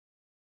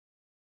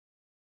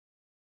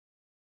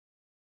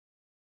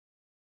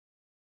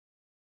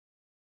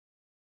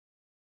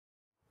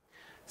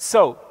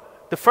So,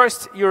 the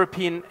first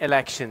European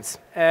elections.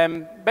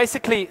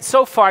 Basically,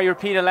 so far,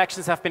 European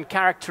elections have been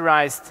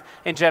characterized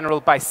in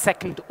general by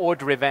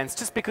second-order events,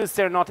 just because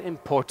they're not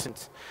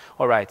important.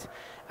 All right.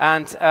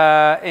 And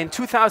in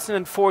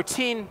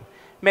 2014,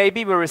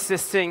 maybe we're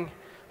assisting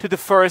to the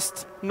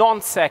first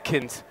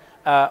non-second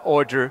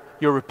order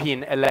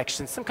European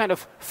elections, some kind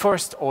of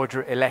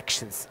first-order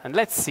elections. And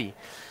let's see.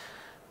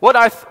 What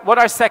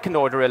are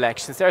second-order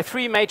elections? There are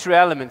three major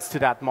elements to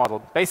that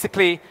model.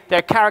 Basically,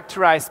 they're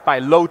characterized by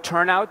low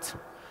turnout.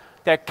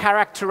 They're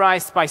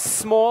characterized by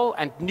small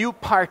and new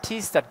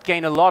parties that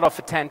gain a lot of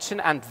attention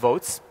and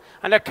votes.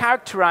 And they're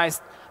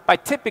characterized by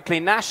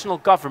typically national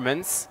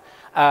governments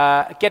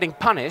getting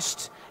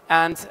punished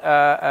and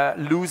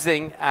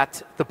losing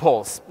at the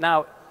polls.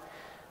 Now,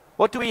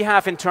 what do we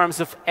have in terms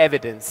of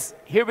evidence?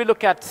 Here we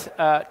look at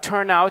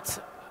turnout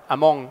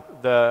among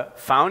the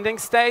founding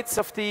states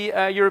of the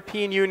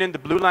European Union, the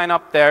blue line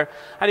up there,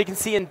 and you can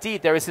see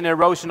indeed there is an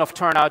erosion of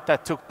turnout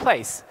that took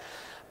place.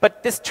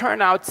 But this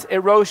turnout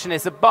erosion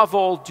is above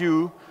all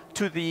due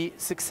to the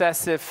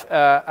successive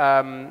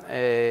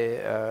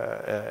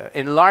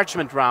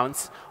enlargement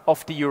rounds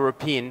of the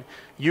European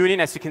Union,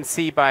 as you can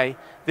see by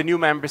the new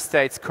member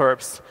states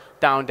curves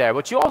down there.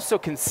 What you also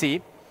can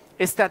see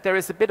is that there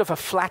is a bit of a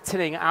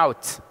flattening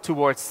out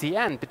towards the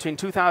end. Between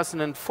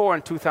 2004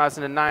 and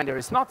 2009, there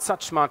is not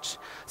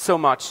so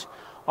much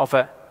of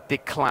a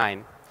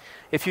decline.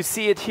 If you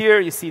see it here,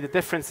 you see the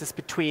differences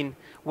between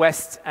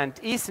West and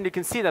East, and you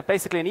can see that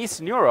basically in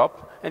Eastern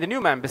Europe, in the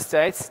new member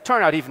states,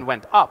 turnout even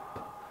went up.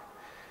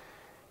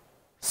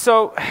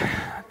 So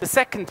the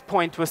second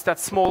point was that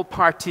small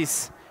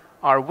parties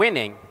are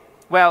winning.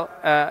 Well,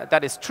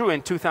 that is true.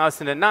 In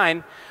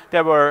 2009,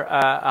 there were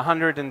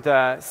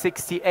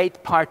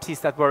 168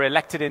 parties that were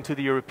elected into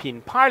the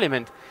European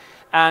Parliament,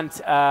 and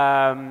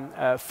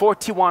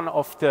 41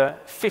 of the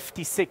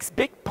 56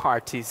 big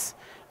parties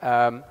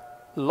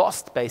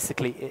lost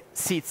basically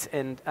seats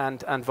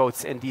and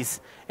votes in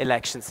these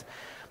elections.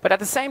 But at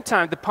the same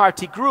time, the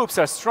party groups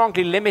are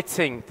strongly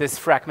limiting this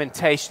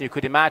fragmentation. You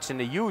could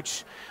imagine a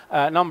huge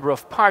number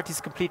of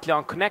parties completely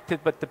unconnected,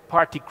 but the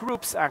party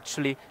groups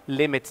actually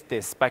limit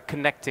this by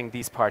connecting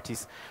these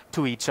parties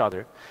to each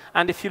other.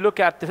 And if you look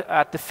at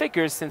the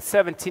figures, since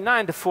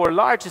 '79, the four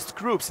largest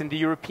groups in the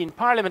European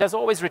Parliament has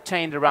always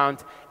retained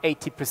around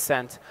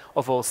 80%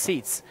 of all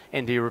seats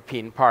in the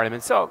European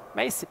Parliament. So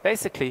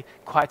basically,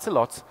 quite a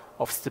lot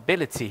of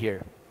stability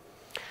here.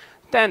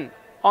 Then,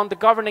 on the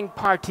governing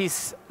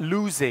party's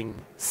losing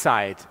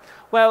side,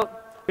 well,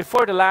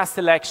 before the last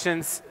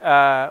elections,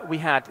 we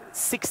had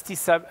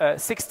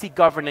 60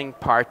 governing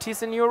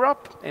parties in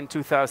Europe in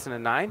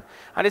 2009.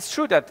 And it's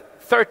true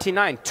that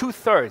 39,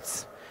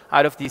 two-thirds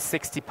out of these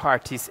 60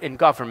 parties in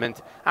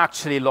government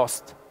actually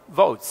lost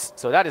votes.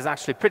 So that is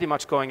actually pretty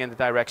much going in the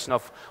direction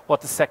of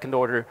what the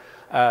second-order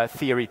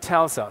theory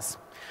tells us.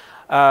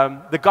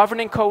 The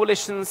governing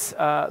coalitions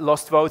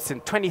lost votes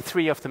in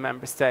 23 of the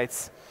member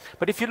states.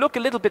 But if you look a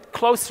little bit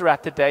closer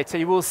at the data,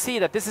 you will see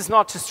that this is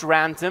not just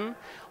random.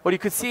 What you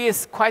could see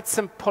is quite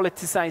some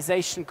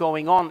politicization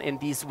going on in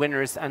these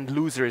winners and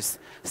losers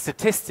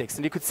statistics.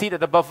 And you could see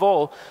that above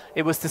all,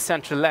 it was the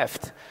center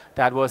left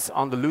that was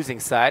on the losing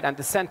side, and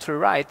the center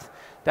right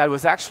that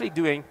was actually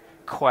doing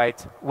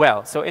quite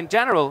well. So in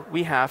general,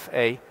 we have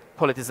a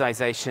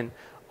politicization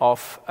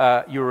of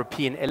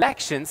European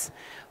elections.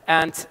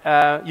 And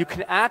you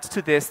can add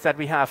to this that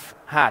we have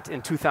had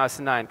in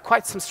 2009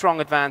 quite some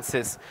strong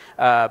advances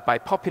by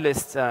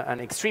populist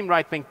and extreme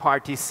right-wing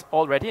parties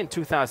already in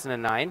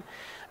 2009.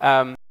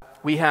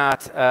 We had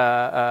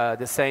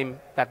the same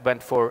that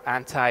went for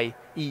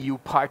anti-EU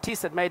parties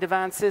that made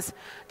advances.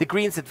 The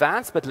Greens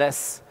advanced, but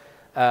less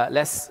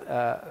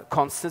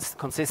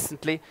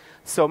consistently.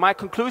 So my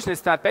conclusion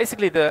is that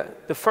basically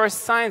the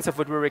first signs of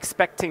what we're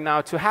expecting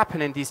now to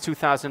happen in these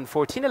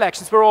 2014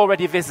 elections were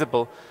already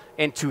visible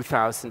in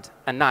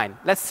 2009.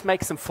 Let's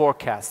make some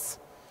forecasts.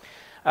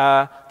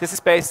 This is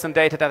based on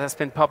data that has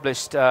been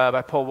published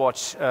by Poll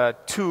Watch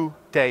 2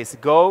 days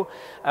ago.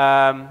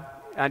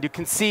 And you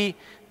can see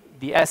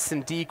the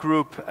S&D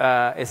group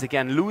is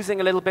again losing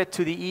a little bit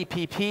to the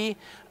EPP.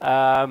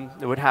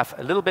 They would have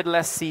a little bit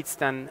less seats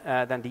than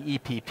the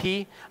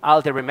EPP.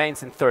 ALDE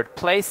remains in third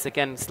place,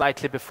 again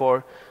slightly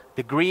before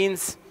the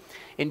Greens.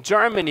 In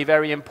Germany,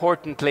 very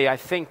importantly, I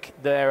think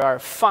there are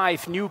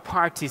 5 new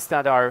parties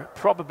that are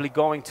probably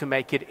going to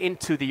make it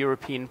into the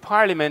European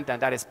Parliament,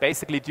 and that is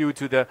basically due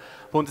to the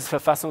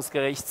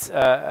Bundesverfassungsgericht's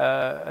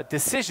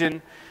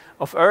decision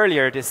of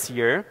earlier this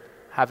year,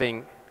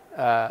 having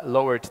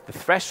lowered the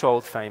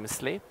threshold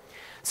famously.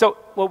 So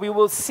what we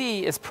will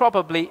see is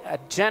probably a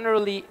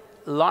generally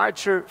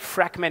larger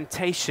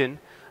fragmentation,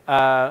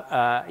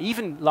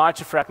 even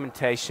larger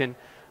fragmentation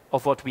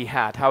of what we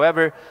had.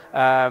 However,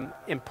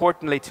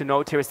 importantly to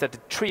note here is that the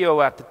trio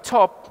at the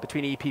top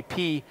between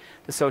EPP,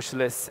 the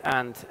Socialists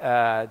and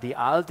the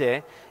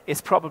ALDE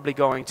is probably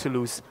going to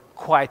lose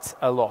quite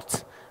a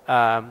lot.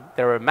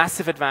 There are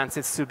massive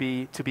advances to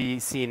be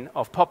seen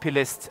of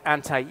populist,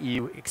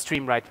 anti-EU,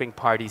 extreme right-wing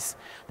parties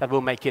that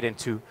will make it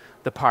into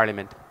the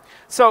parliament.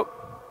 So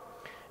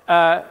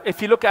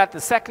if you look at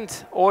the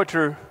second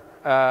order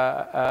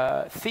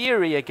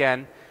theory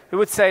again, we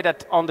would say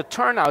that on the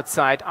turnout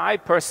side, I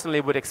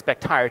personally would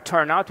expect higher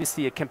turnout. We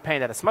see a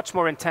campaign that is much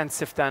more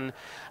intensive than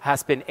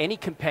has been any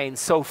campaign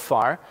so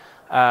far.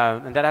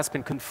 And that has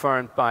been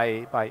confirmed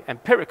by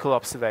empirical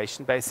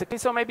observation, basically.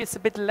 So maybe it's a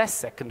bit less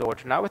second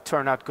order now with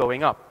turnout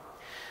going up.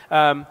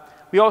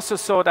 We also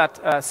saw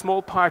that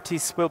small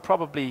parties will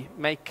probably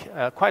make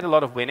quite a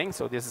lot of winning.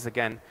 So this is,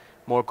 again,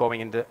 more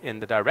going in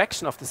the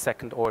direction of the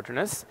second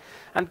orderness.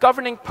 And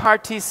governing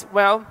parties,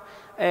 well,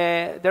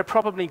 they're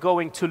probably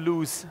going to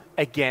lose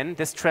again.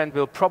 This trend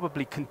will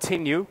probably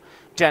continue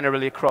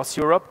generally across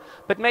Europe,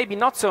 but maybe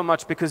not so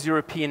much because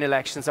European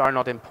elections are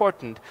not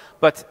important,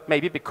 but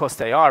maybe because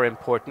they are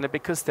important and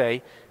because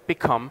they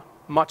become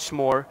much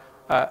more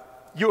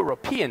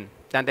European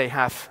than they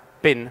have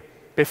been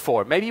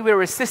before. Maybe we're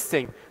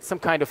resisting some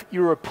kind of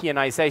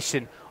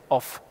Europeanization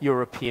of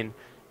European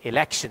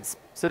elections.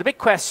 So the big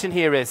question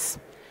here is,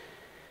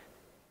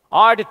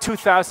 are the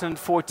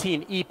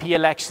 2014 EP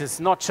elections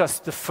not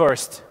just the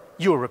first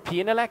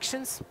European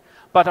elections,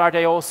 but are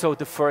they also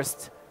the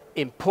first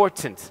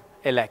important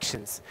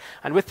elections?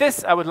 And with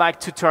this, I would like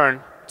to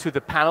turn to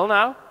the panel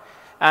now,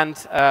 and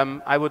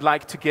I would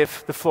like to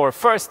give the floor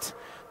first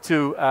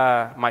to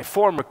my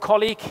former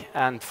colleague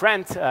and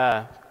friend,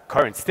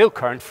 still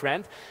current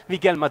friend,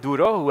 Miguel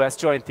Maduro, who has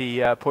joined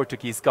the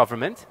Portuguese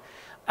government.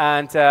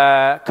 And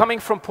coming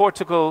from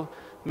Portugal,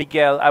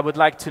 Miguel, I would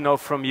like to know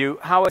from you,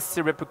 how is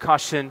the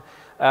repercussion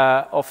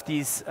of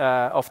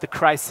the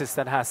crisis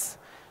that has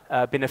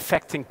been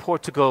affecting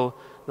Portugal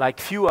like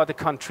few other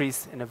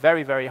countries in a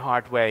very, very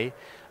hard way,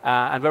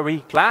 and where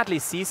we gladly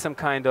see some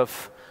kind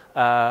of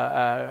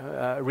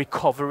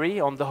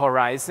recovery on the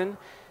horizon?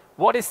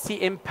 What is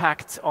the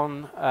impact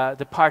on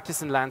the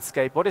partisan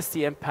landscape? What is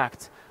the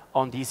impact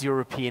on these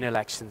European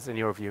elections, in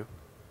your view?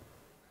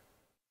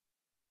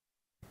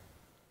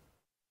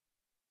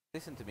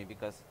 Listen to me,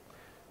 because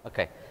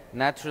okay,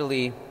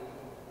 naturally,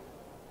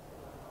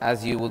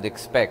 as you would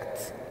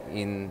expect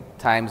in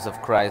times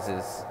of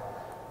crisis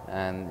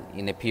and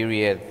in a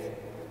period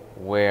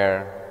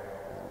where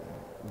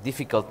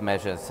difficult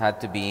measures had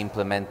to be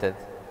implemented,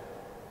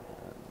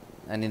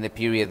 and in a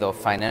period of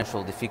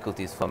financial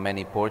difficulties for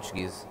many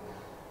Portuguese,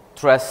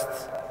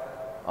 trust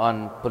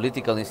on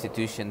political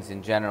institutions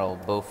in general,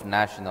 both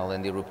national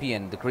and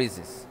European,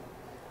 decreases.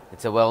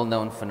 It's a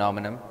well-known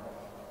phenomenon.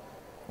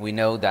 We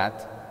know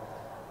that.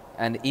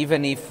 And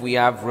even if we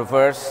have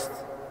reversed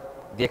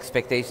the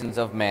expectations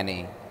of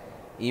many,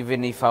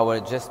 even if our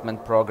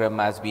adjustment program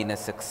has been a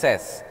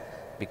success,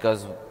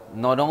 because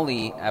not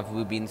only have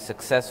we been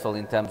successful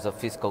in terms of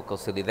fiscal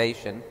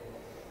consolidation,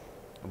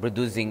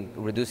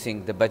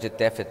 reducing the budget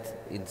deficit,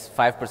 it's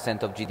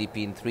 5% of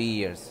GDP in 3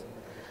 years,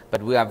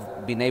 but we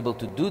have been able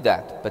to do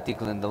that,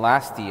 particularly in the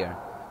last year,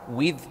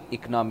 with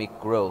economic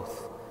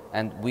growth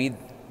and with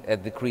a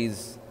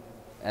decrease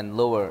and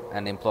lower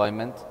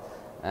unemployment.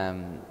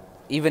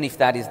 Even if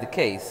that is the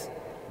case,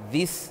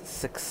 this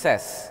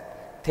success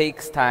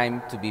takes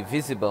time to be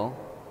visible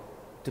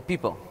to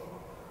people.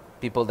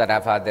 People that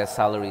have had their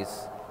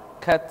salaries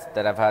cut,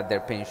 that have had their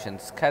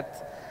pensions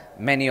cut,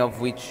 many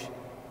of which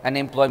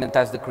unemployment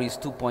has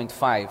decreased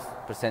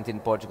 2.5% in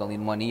Portugal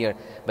in 1 year,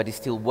 but is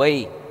still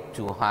way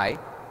too high,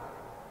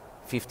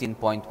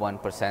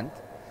 15.1%.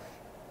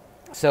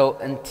 So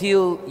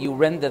until you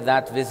render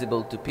that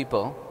visible to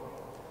people,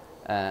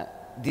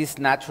 this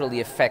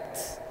naturally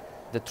affects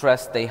the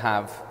trust they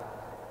have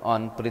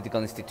on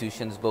political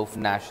institutions, both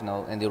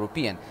national and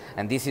European.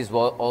 And this is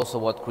also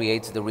what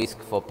creates the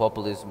risk for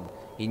populism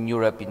in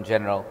Europe in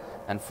general,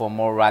 and for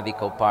more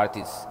radical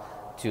parties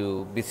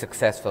to be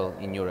successful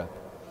in Europe.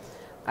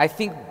 I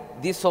think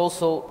this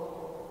also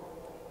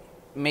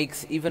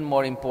makes even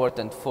more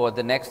important for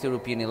the next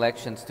European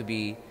elections to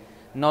be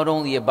not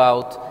only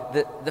about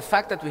the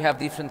fact that we have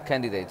different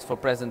candidates for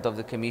President of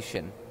the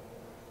Commission,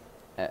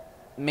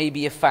 may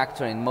be a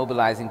factor in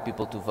mobilizing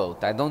people to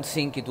vote. I don't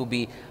think it will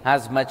be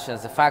as much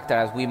as a factor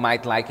as we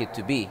might like it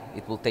to be.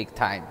 It will take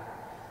time,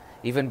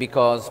 even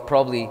because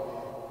probably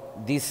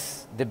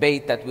this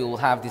debate that we will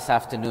have this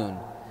afternoon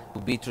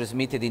will be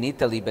transmitted in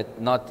Italy,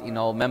 but not in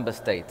all member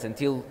states.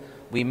 Until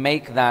we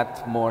make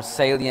that more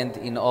salient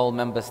in all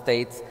member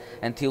states,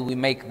 until we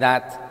make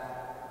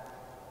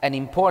that an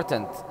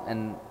important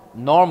and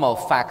normal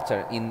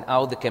factor in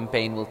how the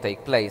campaign will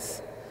take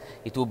place,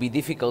 it will be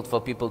difficult for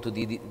people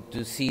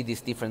to see these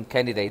different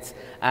candidates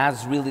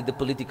as really the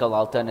political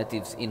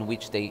alternatives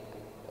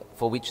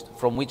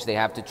from which they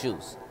have to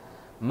choose.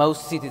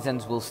 Most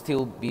citizens will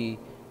still be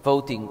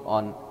voting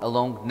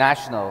along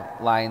national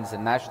lines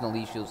and national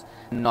issues,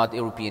 not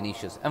European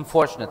issues,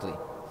 unfortunately.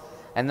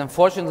 And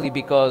unfortunately,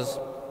 because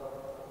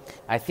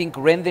I think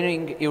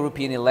rendering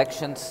European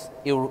elections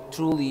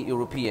truly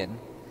European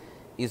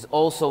is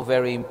also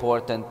very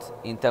important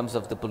in terms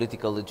of the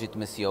political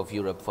legitimacy of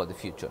Europe for the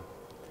future.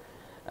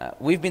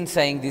 We've been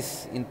saying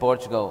this in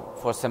Portugal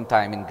for some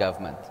time in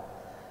government.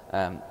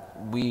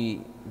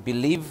 We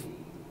believe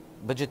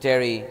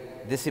budgetary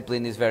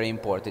discipline is very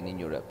important in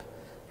Europe,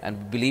 and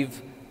we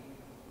believe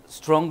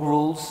strong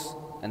rules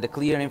and the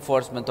clear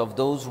enforcement of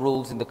those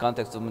rules in the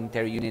context of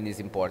monetary union is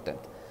important.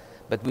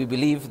 But we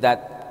believe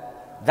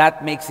that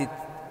that makes it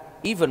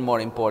even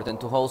more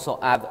important to also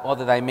add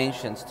other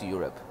dimensions to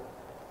Europe.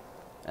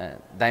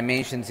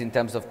 Dimensions in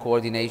terms of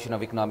coordination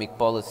of economic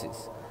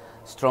policies,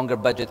 stronger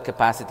budget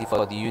capacity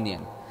for the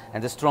Union,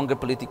 and a stronger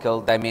political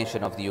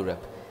dimension of the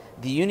Europe.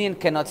 The Union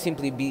cannot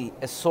simply be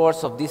a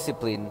source of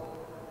discipline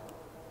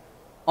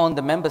on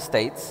the member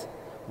states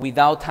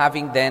without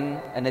having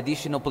then an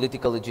additional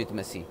political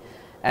legitimacy.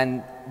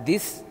 And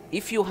this,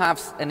 if you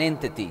have an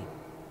entity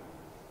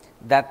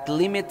that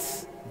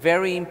limits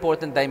very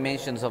important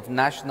dimensions of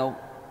national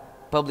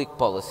public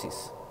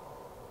policies,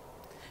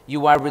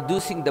 you are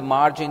reducing the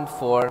margin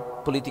for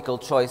political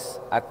choice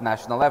at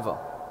national level.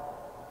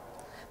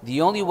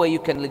 The only way you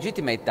can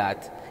legitimate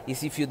that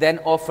is if you then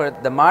offer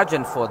the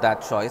margin for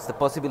that choice, the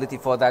possibility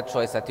for that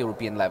choice at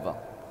European level.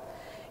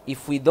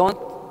 If we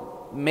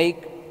don't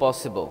make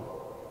possible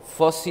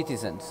for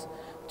citizens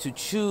to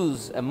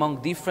choose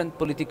among different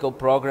political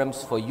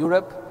programs for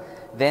Europe,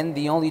 then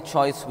the only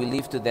choice we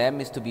leave to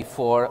them is to be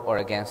for or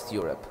against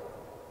Europe.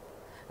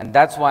 And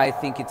that's why I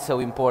think it's so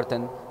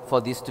important for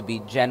this to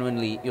be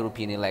genuinely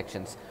European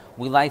elections.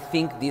 Will I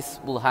think this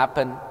will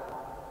happen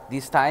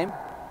this time?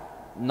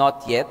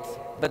 Not yet,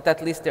 but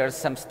at least there are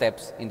some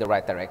steps in the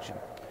right direction.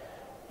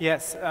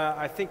 Yes,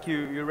 I think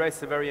you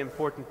raised a very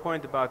important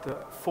point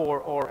about for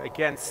or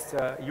against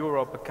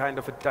Europe, a kind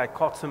of a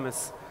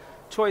dichotomous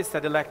choice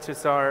that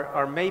electors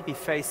are maybe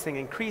facing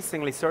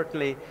increasingly.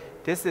 Certainly,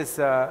 this is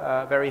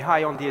very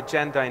high on the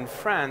agenda in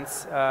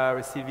France,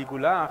 where Sylvie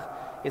Goulard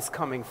is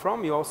coming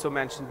from. You also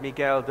mentioned,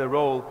 Miguel, the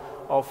role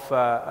of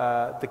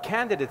the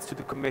candidates to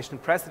the Commission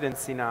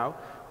presidency now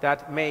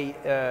that may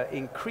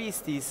increase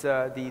these,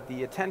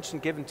 the attention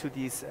given to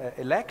these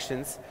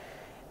elections.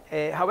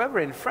 However,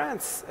 in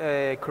France,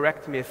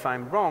 correct me if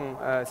I'm wrong,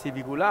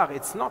 Sylvie Goulard,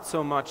 it's not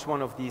so much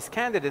one of these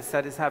candidates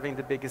that is having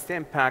the biggest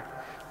impact,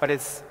 but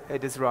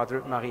it is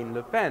rather Marine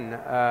Le Pen.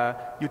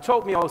 You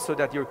told me also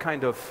that you're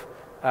kind of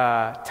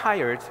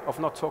tired of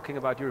not talking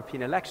about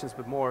European elections,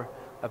 but more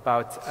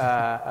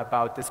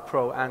about this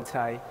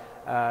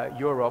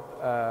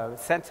pro-anti-Europe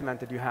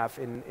sentiment that you have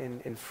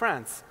in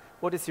France.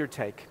 What is your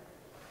take?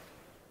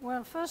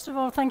 Well, first of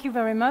all, thank you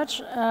very much.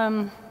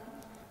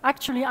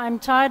 Actually, I'm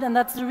tired, and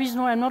that's the reason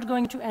why I'm not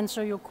going to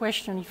answer your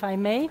question, if I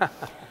may.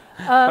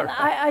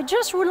 I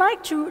just would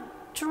like to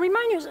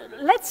remind you,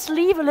 let's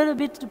leave a little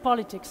bit the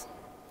politics.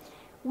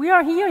 We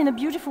are here in a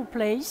beautiful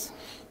place,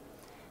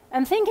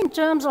 and think in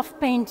terms of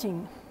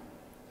painting.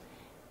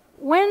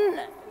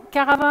 When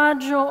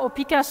Caravaggio or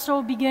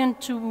Picasso began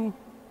to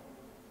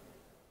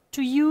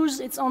use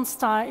its own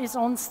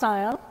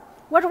style,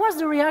 what was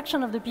the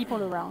reaction of the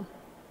people around?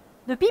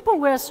 The people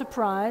were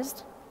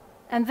surprised,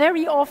 and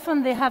very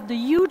often they have the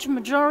huge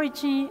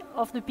majority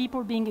of the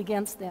people being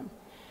against them.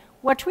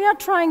 What we are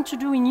trying to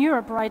do in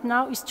Europe right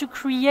now is to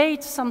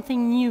create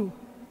something new.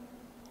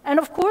 And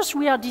of course,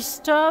 we are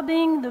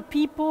disturbing the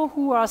people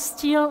who are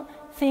still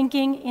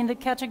thinking in the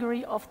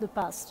category of the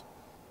past.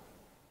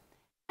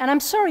 And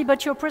I'm sorry,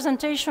 but your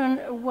presentation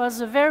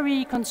was a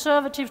very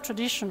conservative,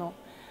 traditional.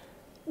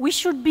 We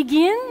should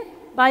begin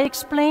by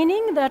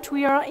explaining that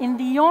we are in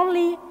the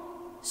only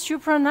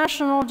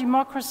supranational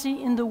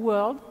democracy in the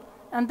world,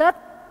 and that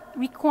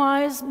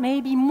requires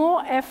maybe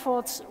more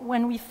efforts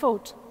when we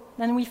vote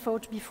than we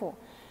voted before.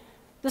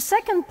 The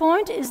second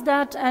point is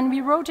that, and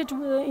we wrote it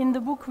in the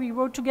book we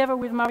wrote together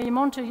with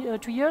Marie-Monte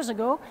 2 years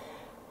ago,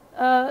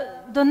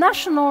 the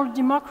national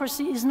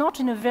democracy is not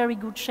in a very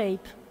good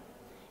shape.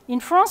 In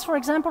France, for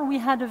example, we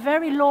had a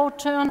very low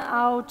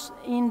turnout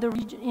in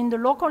the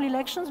local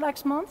elections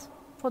last month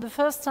for the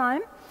first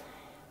time.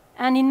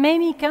 And in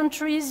many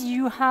countries,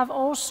 you have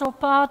also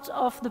part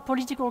of the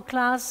political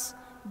class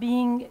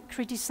being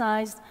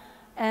criticized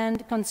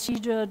and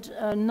considered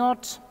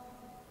not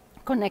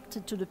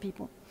connected to the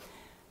people.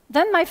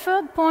 Then my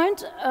third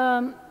point,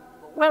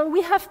 well,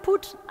 we have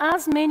put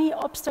as many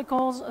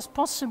obstacles as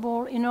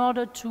possible in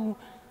order to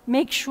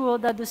make sure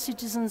that the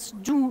citizens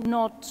do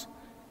not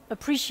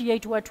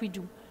appreciate what we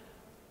do.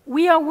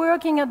 We are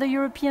working at the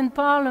European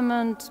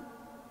Parliament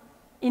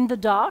in the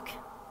dark.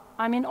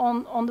 I mean,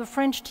 on the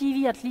French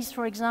TV, at least,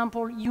 for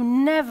example, you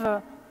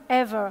never,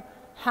 ever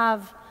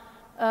have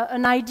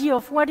an idea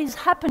of what is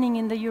happening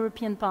in the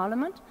European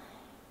Parliament.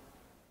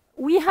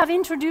 We have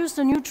introduced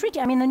a new treaty.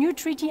 I mean, the new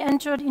treaty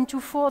entered into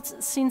force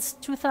since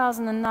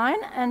 2009,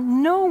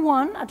 and no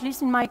one, at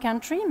least in my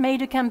country,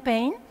 made a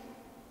campaign.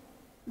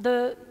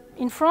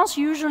 In France,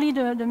 usually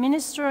the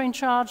minister in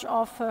charge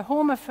of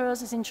home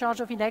affairs is in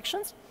charge of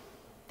elections.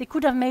 They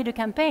could have made a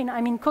campaign.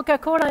 I mean,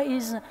 Coca-Cola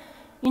is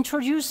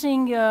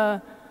introducing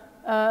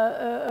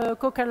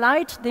Coca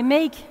Light. They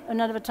make an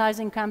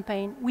advertising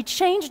campaign. We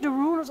changed the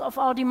rules of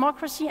our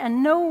democracy,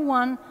 and no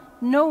one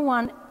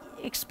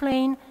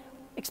explains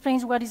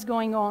what is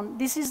going on.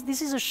 This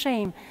is a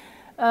shame.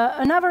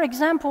 Another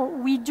example,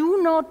 we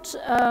do not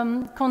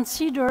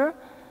consider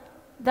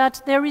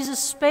that there is a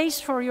space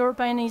for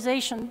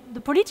Europeanization.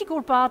 The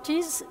political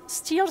parties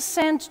still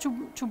send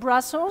to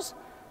Brussels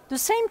the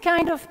same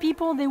kind of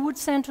people they would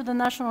send to the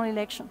national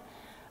election.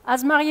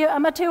 As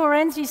Matteo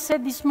Renzi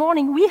said this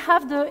morning, we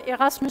have the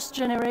Erasmus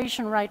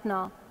generation right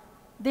now.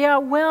 They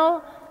are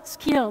well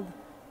skilled.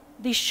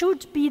 They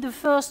should be the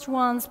first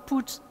ones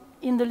put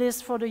in the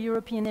list for the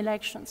European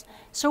elections.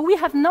 So we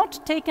have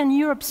not taken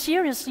Europe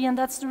seriously, and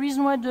that's the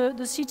reason why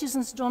the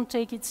citizens don't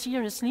take it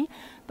seriously.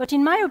 But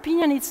in my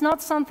opinion, it's not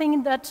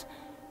something that,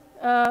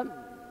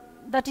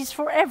 that is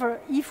forever.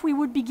 If we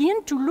would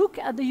begin to look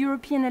at the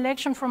European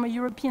election from a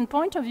European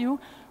point of view,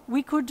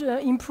 we could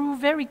improve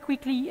very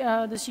quickly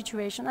the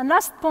situation. And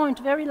last point,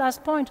 very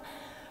last point,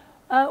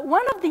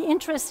 one of the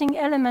interesting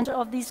elements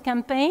of this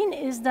campaign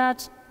is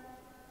that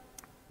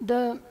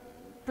the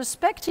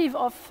perspective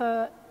of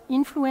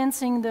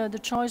influencing the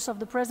choice of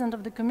the President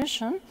of the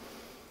Commission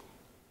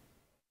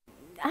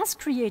has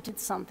created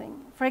something.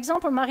 For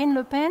example, Marine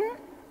Le Pen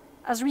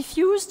has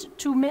refused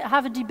to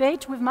have a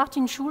debate with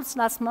Martin Schulz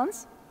last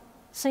month,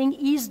 saying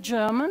he's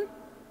German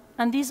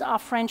and these are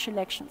French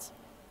elections.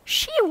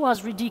 She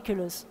was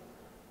ridiculous.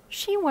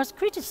 She was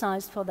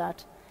criticized for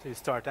that. So you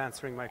start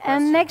answering my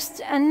question.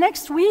 And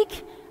next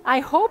week, I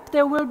hope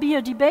there will be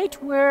a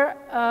debate where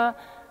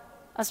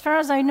as far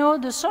as I know,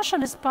 the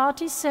Socialist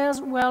Party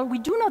says, well, we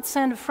do not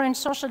send a French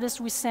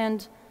socialist, we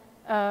send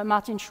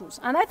Martin Schulz.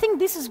 And I think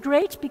this is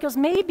great because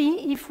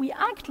maybe if we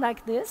act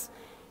like this,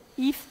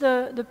 if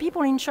the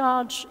people in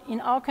charge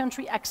in our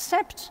country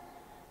accept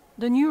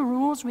the new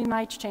rules, we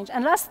might change.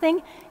 And last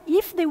thing,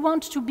 if they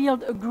want to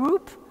build a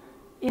group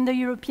in the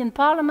European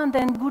Parliament,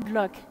 then good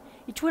luck.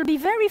 It will be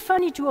very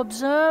funny to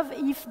observe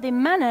if they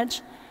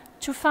manage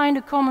to find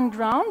a common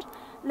ground.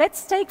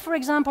 Let's take, for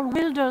example,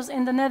 Wilders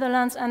in the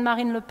Netherlands and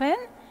Marine Le Pen.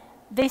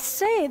 They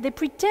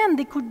pretend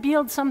they could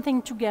build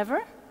something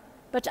together,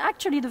 but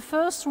actually the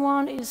first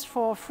one is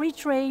for free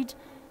trade,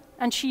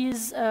 and she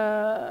is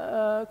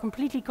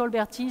completely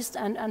Colbertiste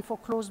and for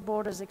closed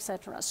borders,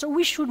 etc. So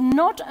we should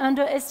not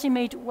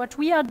underestimate what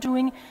we are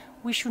doing.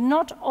 We should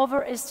not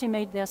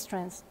overestimate their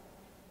strengths.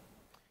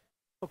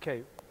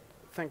 Okay,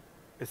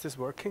 is this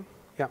working?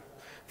 Yeah,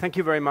 thank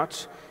you very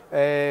much.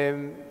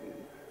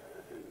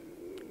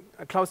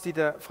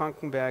 Klaus-Dieter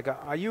Frankenberger,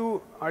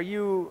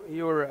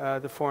 you're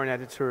the foreign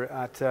editor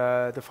at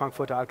the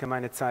Frankfurter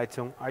Allgemeine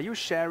Zeitung. Are you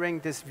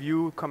sharing this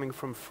view coming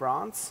from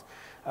France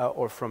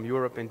or from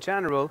Europe in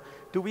general?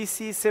 Do we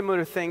see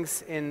similar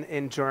things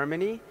in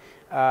Germany?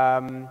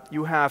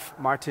 You have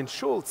Martin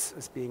Schulz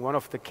as being one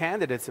of the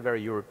candidates, a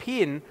very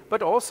European,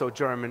 but also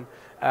German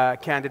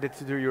candidate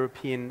to the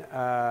European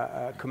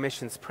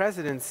Commission's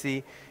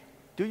presidency.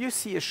 Do you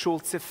see a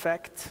Schulz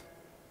effect?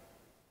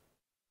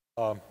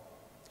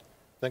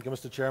 Thank you,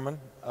 Mr. Chairman.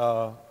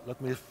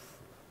 Let me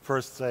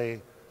first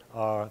say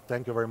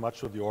thank you very much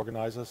to the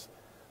organizers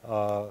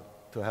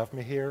to have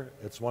me here.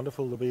 It's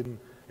wonderful to be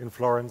in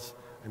Florence,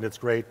 and it's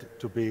great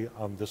to be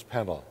on this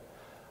panel.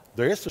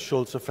 There is a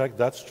Schulz effect,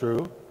 that's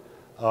true.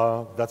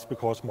 That's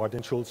because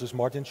Martin Schulz is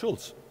Martin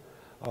Schulz.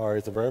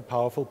 He's a very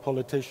powerful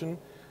politician.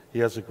 He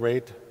has a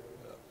great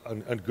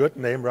and good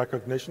name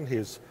recognition. He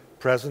is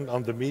present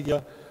on the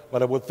media,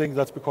 but I would think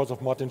that's because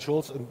of Martin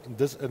Schulz,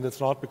 and it's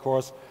not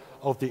because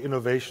of the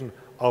innovation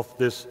of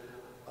this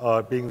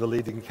being the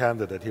leading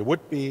candidate. He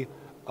would be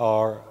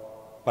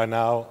by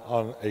now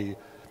on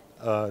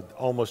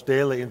almost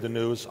daily in the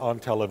news on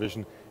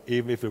television,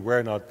 even if he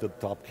were not the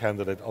top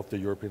candidate of the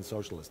European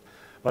Socialists.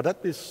 But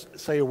let me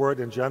say a word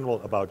in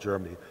general about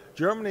Germany.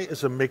 Germany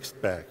is a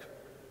mixed bag.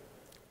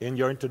 In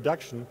your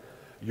introduction,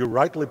 you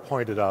rightly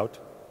pointed out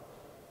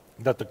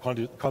that the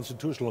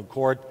Constitutional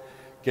Court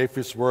gave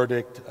its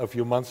verdict a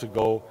few months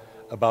ago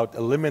about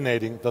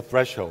eliminating the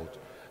threshold.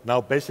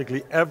 Now,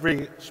 basically,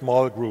 every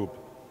small group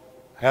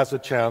has a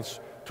chance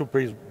to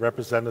be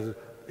represented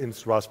in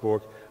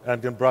Strasbourg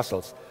and in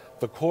Brussels.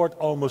 The court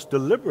almost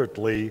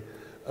deliberately,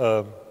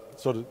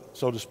 so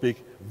to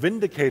speak,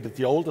 vindicated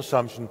the old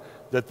assumption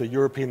that the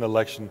European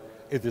election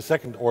is the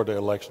second-order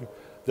election.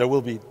 There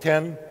will be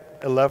 10,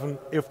 11,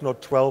 if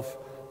not 12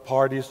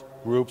 parties,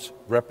 groups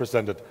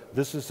represented.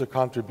 This is a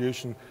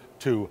contribution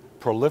to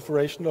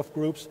proliferation of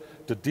groups,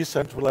 to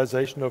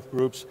decentralization of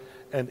groups,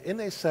 and in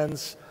a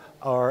sense,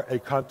 are a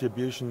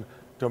contribution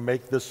to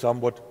make this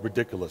somewhat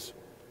ridiculous.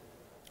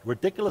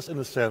 Ridiculous in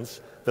the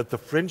sense that the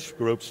fringe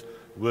groups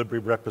will be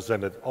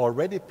represented.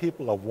 Already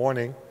people are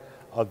warning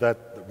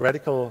that the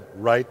radical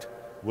right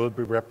will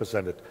be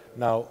represented.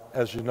 Now,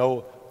 as you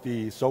know,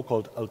 the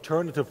so-called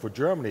Alternative for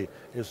Germany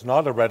is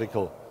not a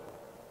radical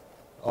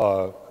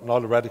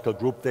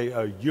group. They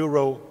are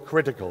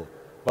Euro-critical,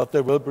 but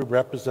they will be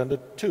represented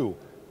too,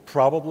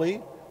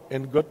 probably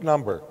in good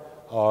number.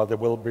 They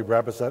will be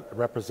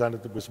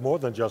represented with more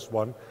than just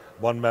one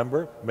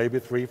member, maybe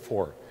 3,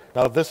 4.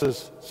 Now, this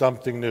is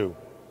something new.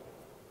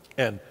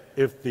 And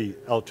if the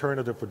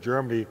Alternative for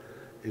Germany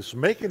is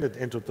making it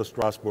into the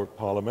Strasbourg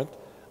Parliament,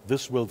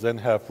 this will then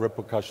have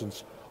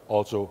repercussions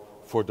also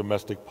for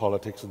domestic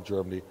politics in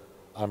Germany,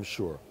 I'm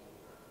sure.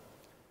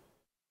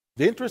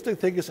 The interesting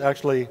thing is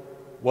actually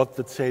what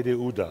the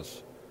CDU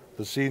does,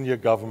 the senior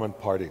government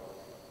party,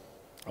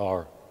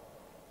 our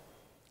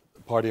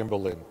party in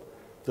Berlin.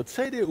 The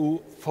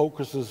CDU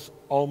focuses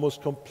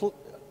almost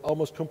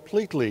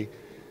completely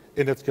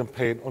in its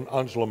campaign on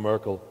Angela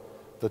Merkel,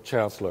 the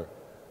Chancellor.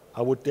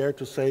 I would dare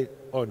to say,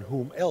 on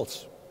whom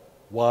else?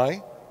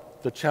 Why?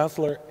 The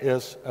Chancellor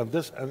is, and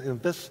in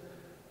this,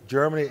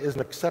 Germany is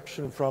an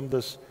exception from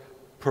this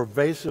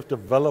pervasive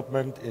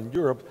development in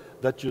Europe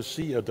that you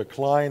see a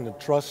decline in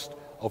trust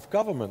of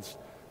governments.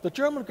 The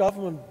German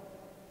government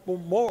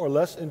more or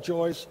less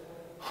enjoys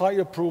high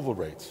approval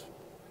rates,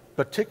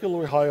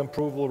 particularly high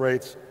approval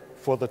rates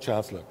for the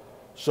Chancellor.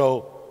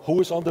 So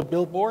who is on the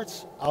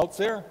billboards out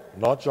there?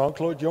 Not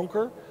Jean-Claude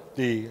Juncker,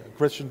 the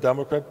Christian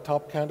Democrat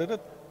top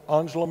candidate.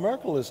 Angela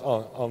Merkel is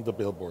on the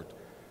billboard.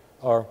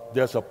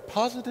 There's a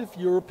positive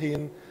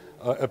European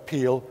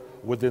appeal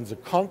within the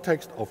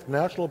context of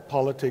national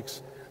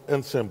politics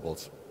and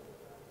symbols.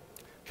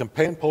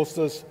 Campaign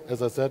posters,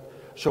 as I said,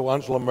 show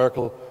Angela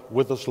Merkel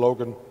with the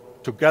slogan,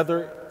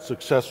 "Together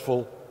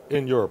successful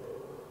in Europe."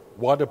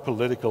 What a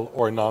political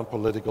or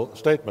non-political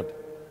statement.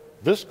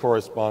 This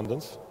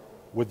corresponds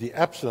with the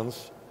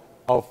absence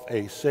of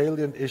a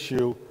salient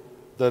issue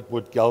that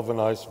would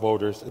galvanize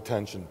voters'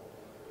 attention.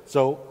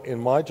 So, in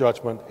my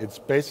judgment, it's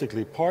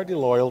basically party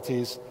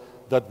loyalties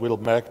that will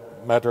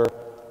matter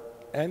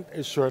and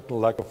a certain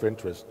lack of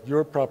interest.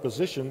 Your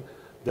proposition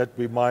that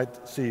we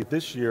might see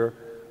this year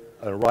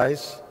a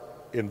rise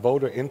in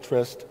voter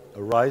interest,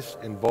 a rise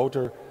in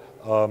voter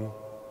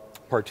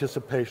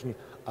participation,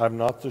 I'm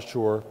not so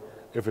sure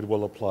if it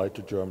will apply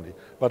to Germany.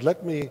 But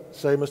let me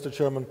say, Mr.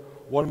 Chairman,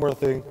 one more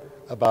thing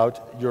about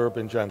Europe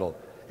in general.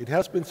 It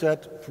has been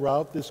said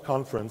throughout this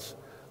conference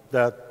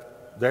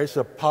that there's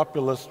a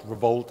populist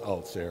revolt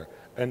out there,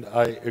 and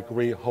I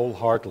agree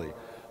wholeheartedly.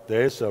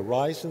 There's a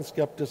rise in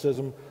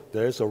skepticism,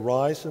 there's a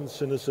rise in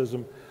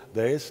cynicism,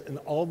 there's an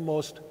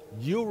almost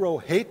Euro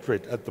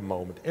hatred at the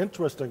moment.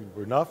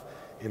 Interestingly enough,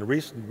 in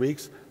recent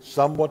weeks,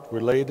 somewhat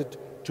related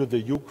to the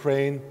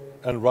Ukraine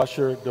and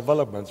Russia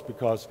developments,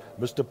 because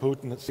Mr.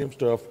 Putin seems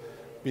to have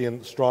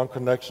been strong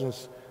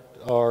connections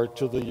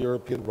to the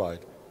European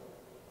right.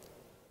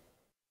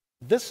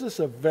 This is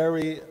a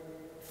very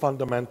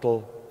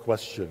fundamental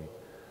question.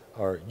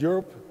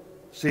 Europe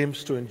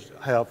seems to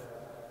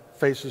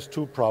faces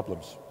two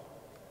problems: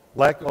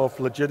 lack of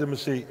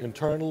legitimacy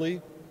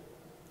internally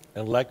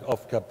and lack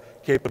of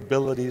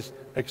capabilities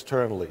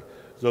externally.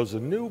 So the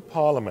new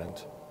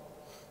parliament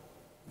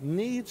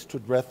needs to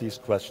address these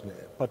questions,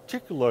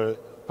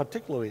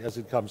 particularly as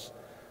it comes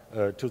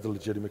to the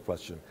legitimate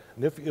question.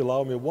 And if you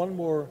allow me one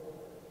more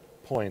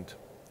point,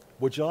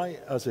 which I,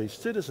 as a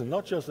citizen,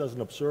 not just as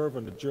an observer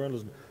and a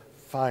journalist,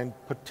 find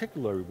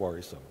particularly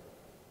worrisome.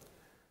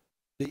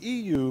 The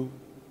EU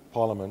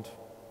Parliament,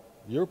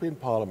 the European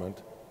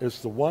Parliament,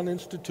 is the one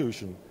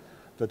institution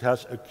that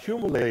has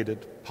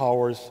accumulated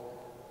powers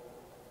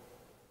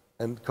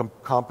and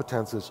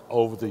competences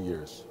over the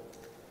years.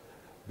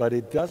 But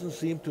it doesn't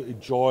seem to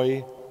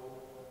enjoy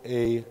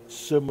a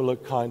similar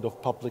kind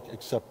of public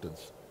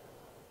acceptance.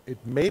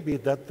 It may be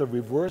that the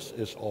reverse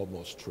is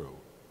almost true,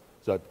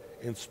 that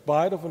in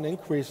spite of an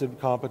increase in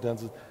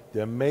competences,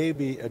 there may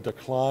be a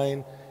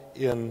decline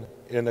in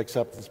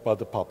acceptance by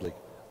the public,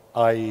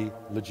 i.e.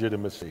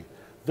 legitimacy.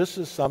 This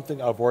is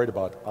something I've worried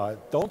about. I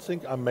don't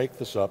think I make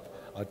this up.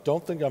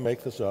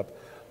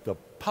 The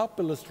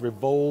populist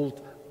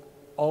revolt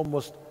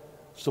almost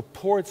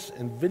supports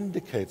and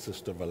vindicates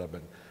this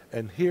development.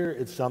 And here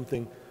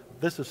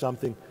this is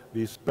something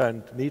we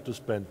need to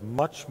spend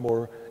much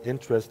more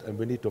interest, and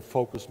we need to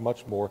focus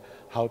much more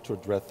how to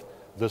address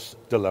this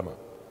dilemma.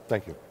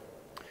 Thank you.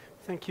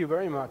 Thank you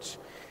very much.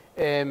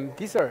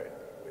 These are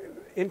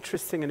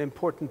interesting and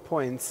important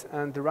points,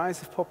 and the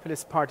rise of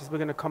populist parties, we're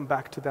going to come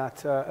back to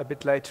that a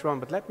bit later on,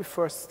 but let me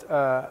first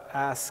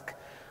ask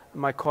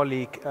my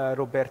colleague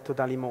Roberto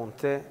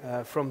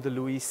Dalimonte from the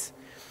Luis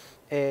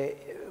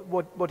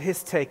what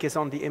his take is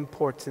on the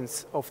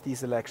importance of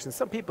these elections.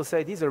 Some people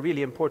say these are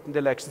really important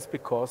elections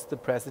because the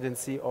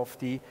presidency of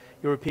the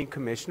European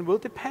Commission will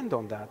depend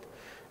on that.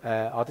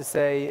 Others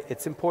say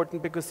it's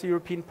important because the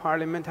European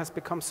Parliament has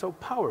become so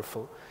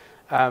powerful.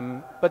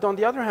 But on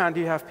the other hand,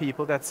 you have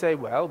people that say,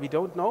 well, we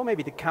don't know,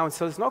 maybe the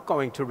Council is not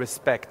going to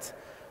respect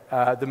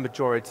the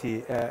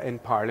majority in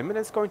Parliament,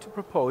 it's going to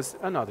propose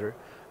another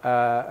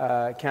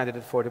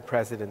candidate for the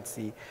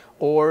presidency.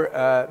 Or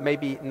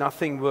maybe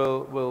nothing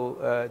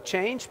will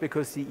change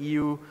because the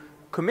EU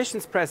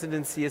Commission's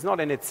presidency is not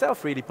in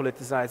itself really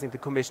politicizing the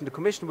Commission. The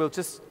Commission will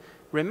just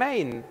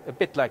remain a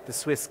bit like the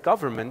Swiss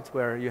government,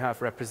 where you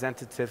have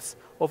representatives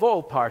of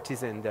all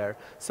parties in there.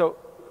 So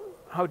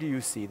how do you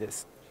see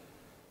this?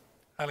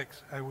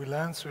 Alex, I will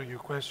answer your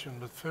question,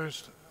 but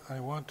first I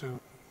want to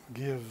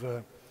give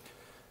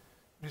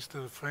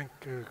Mr.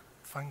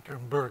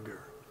 Frankenberger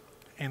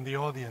in the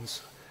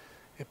audience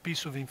a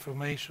piece of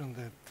information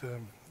that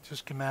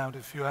just came out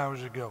a few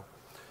hours ago.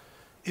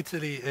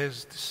 Italy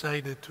has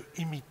decided to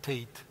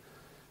imitate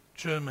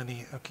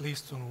Germany, at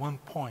least on one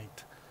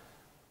point,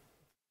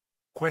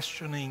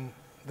 questioning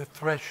the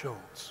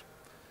thresholds.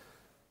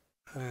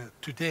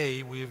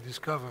 Today we have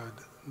discovered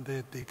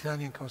that the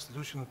Italian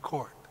Constitutional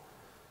Court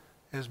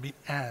has been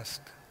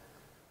asked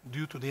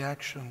due to the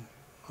action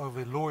of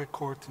a lower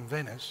court in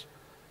Venice,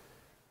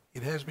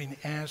 it has been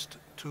asked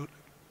to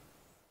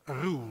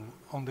rule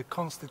on the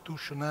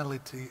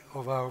constitutionality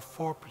of our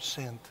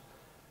 4%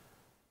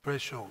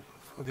 threshold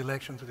for the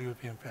election to the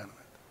European Parliament.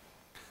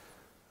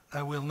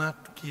 I will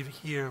not give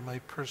here my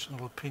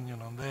personal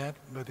opinion on that,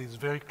 but it's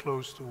very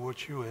close to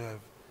what you have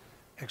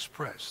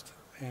expressed.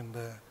 And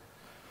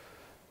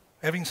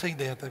having said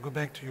that, I go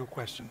back to your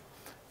question.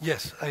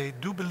 Yes, I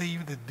do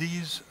believe that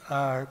these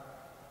have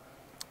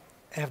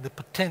the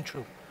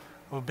potential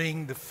of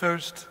being the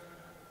first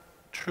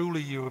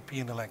truly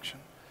European election,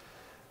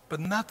 but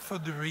not for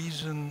the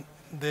reason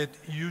that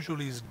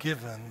usually is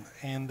given,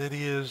 and that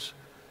is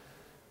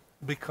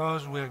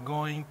because we're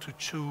going to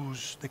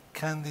choose the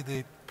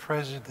candidate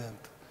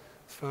president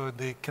for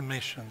the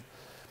Commission.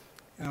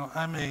 You know,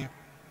 I'm a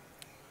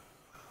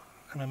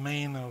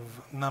man of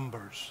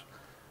numbers,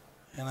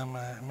 and I'm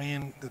a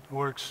man that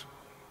works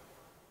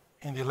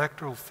in the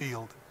electoral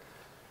field.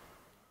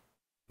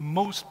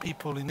 Most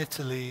people in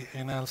Italy,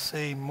 and I'll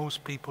say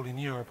most people in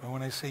Europe, and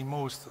when I say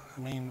most,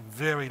 I mean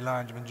very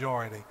large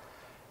majority,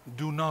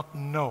 do not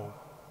know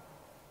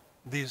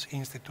this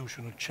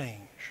institutional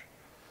change.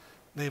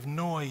 They have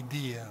no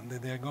idea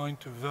that they're going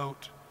to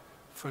vote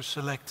for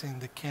selecting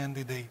the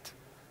candidate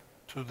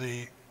to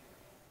the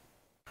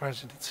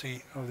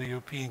presidency of the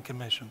European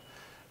Commission.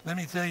 Let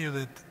me tell you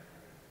that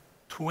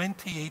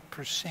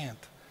 28%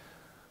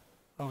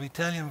 of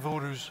Italian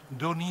voters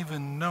don't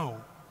even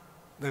know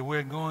that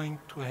we're going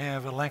to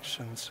have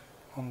elections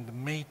on the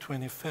May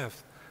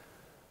 25th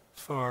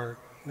for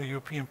the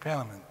European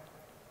Parliament.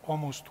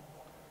 Almost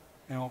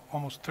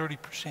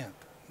 30%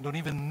 don't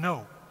even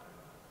know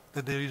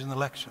that there is an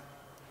election.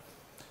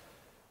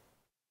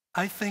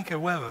 I think,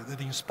 however,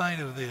 that in spite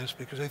of this,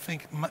 because I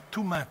think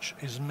too much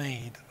is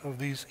made of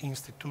this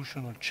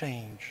institutional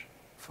change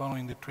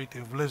following the Treaty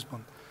of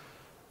Lisbon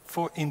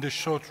in the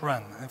short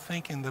run. I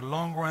think in the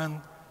long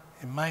run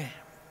it might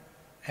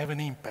have an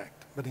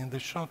impact, but in the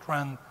short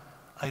run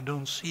I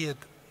don't see it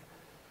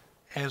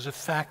as a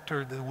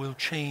factor that will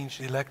change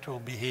the electoral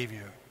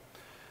behavior.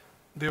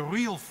 The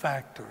real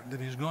factor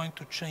that is going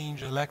to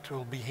change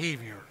electoral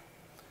behavior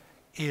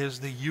is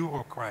the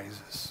Euro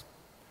crisis.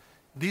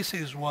 This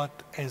is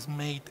what has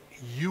made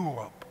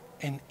Europe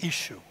an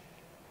issue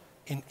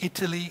in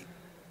Italy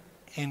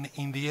and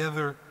in the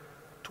other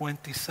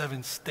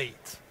 27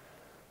 states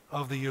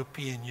of the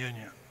European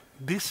Union.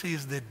 This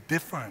is the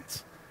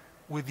difference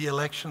with the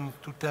election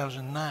of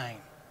 2009.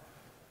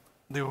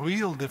 The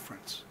real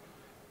difference.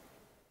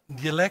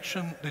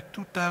 The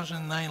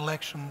 2009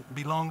 election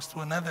belongs to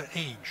another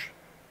age.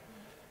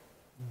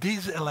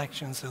 These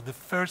elections are the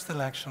first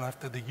election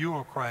after the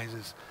Euro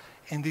crisis,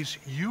 and this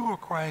Euro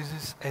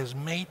crisis has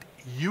made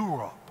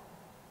Europe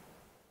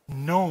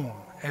known,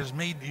 has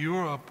made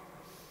Europe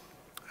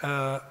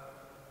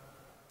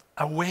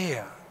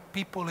aware.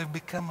 People have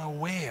become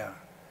aware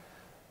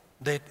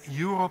that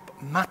Europe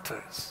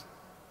matters.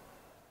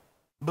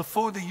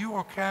 Before the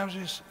Euro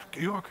crisis,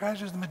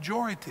 the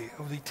majority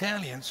of the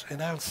Italians,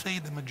 and I'll say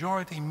the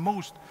majority in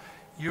most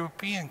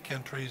European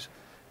countries,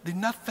 did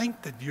not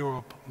think that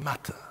Europe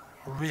mattered,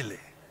 really.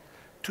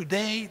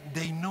 Today,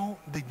 they know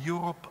that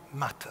Europe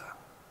matters.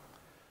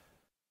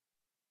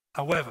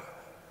 However,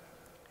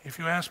 if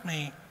you ask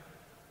me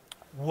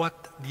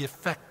what the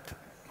effect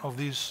of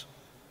this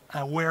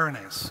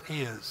awareness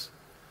is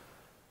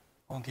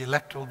on the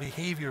electoral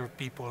behavior of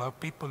people, how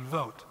people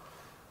vote,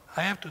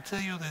 I have to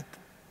tell you that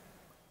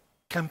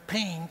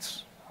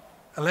campaigns,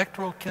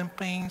 electoral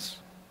campaigns,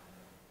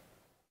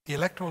 the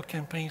electoral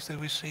campaigns that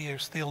we see are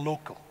still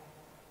local.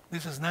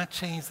 This has not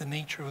changed the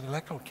nature of the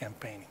electoral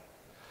campaigning.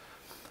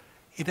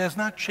 It has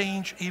not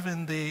changed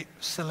even the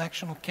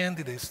selection of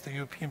candidates to the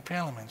European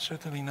Parliament,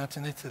 certainly not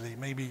in Italy,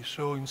 maybe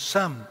so in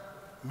some,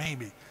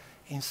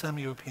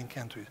 European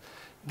countries.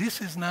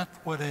 This is not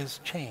what has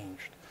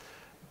changed.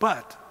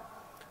 But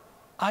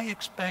I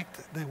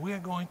expect that we are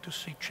going to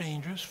see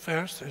changes,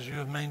 first, as you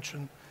have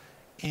mentioned,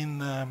 in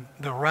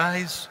the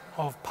rise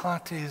of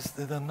parties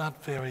that are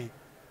not very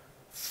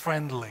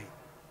friendly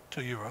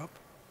to Europe.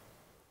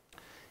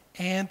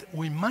 And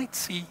we might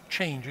see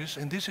changes,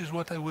 and this is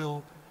what I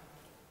will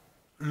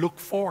look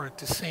forward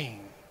to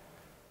seeing,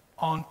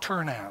 on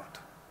turnout.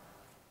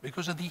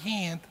 Because at the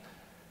end,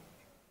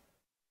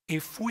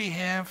 if we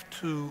have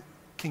to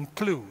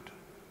conclude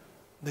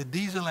that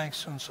these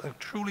elections are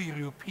truly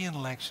European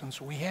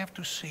elections, we have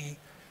to see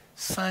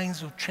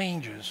signs of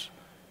changes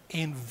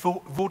in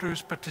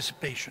voters'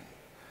 participation.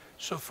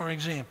 So, for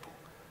example,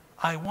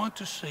 I want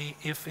to see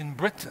if in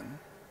Britain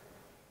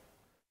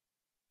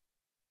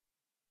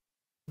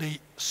the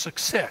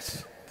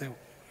success that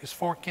is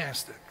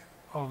forecasted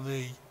of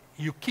the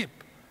UKIP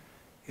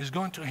is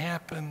going to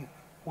happen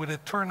with a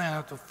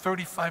turnout of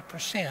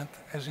 35%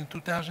 as in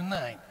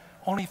 2009.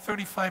 Only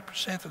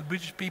 35% of the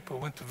British people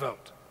went to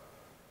vote.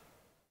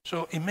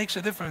 So it makes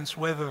a difference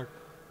whether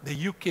the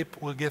UKIP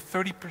will get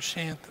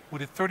 30%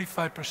 with a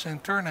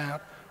 35%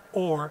 turnout,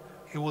 or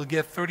it will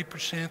get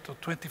 30% or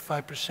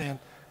 25%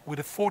 with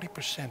a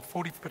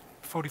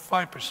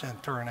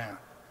 45% turnout.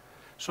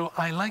 So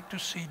I like to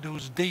see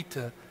those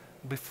data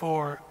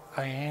before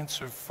I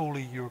answer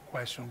fully your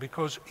question,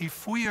 because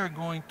if we are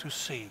going to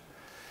see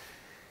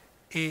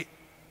an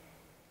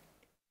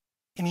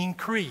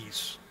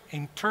increase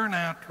in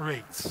turnout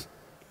rates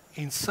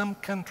in some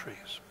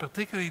countries,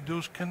 particularly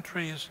those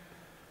countries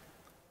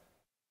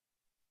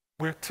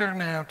where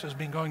turnout has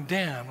been going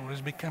down or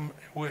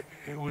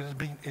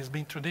has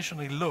been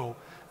traditionally low,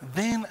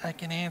 then I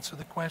can answer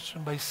the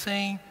question by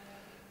saying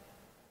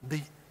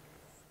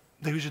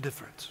there is a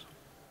difference.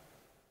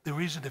 There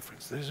is a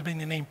difference. There has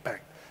been an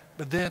impact.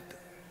 But that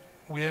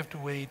we have to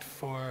wait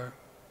for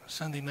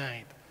Sunday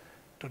night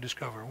to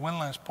discover. One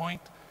last point.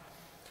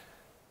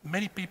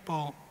 Many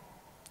people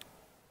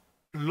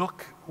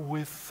look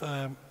with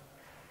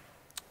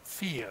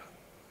fear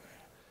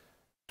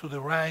to the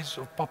rise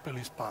of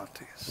populist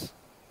parties.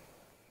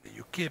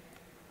 You keep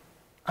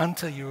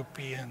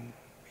anti-European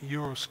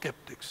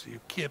Eurosceptics. You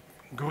keep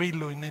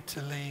Grillo in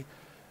Italy,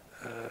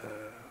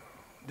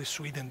 the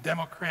Sweden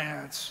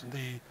Democrats,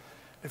 the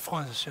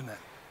Front National.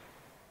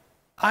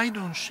 I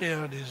don't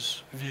share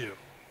this view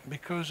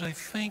because I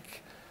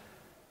think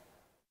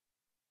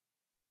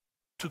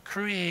to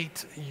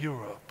create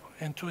Europe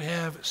and to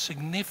have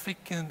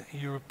significant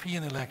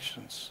European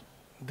elections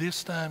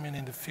this time and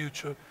in the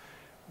future,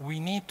 we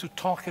need to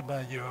talk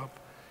about Europe,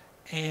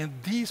 and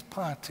these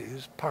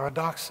parties,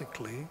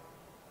 paradoxically,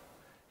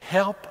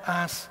 help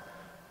us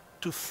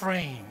to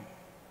frame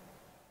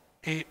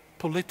a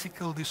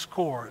political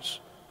discourse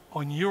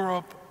on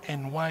Europe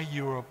and why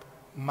Europe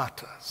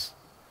matters.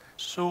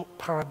 So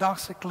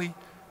paradoxically,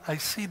 I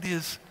see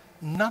this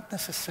not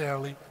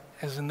necessarily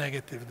as a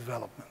negative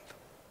development.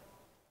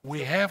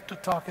 We have to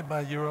talk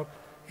about Europe,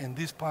 and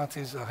these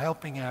parties are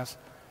helping us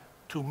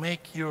to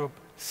make Europe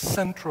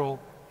central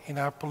in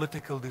our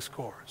political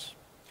discourse.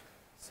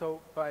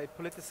 So by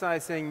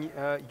politicizing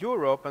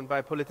Europe and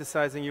by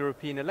politicizing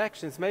European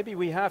elections, maybe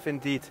we have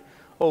indeed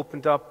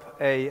opened up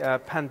a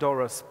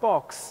Pandora's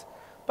box,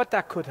 but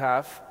that could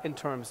have, in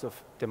terms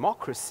of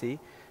democracy,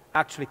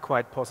 actually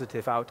quite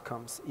positive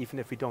outcomes, even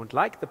if we don't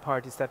like the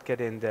parties that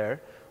get in there,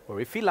 or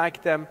if we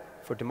like them,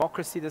 for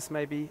democracy this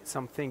may be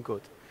something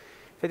good.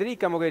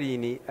 Federica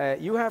Mogherini,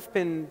 you have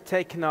been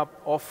taking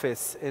up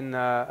office in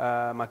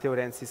Matteo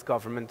Renzi's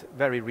government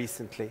very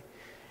recently,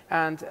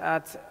 and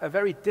at a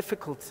very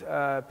difficult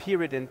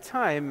period in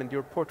time, and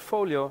your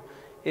portfolio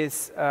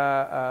is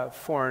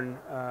foreign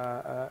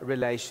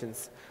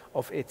relations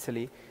of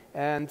Italy.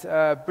 And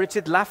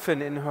Brigitte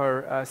Laffen, in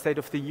her State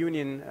of the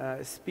Union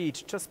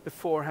speech just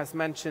before, has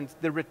mentioned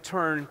the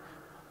return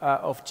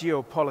of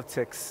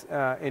geopolitics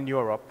in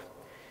Europe.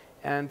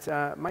 And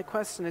my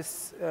question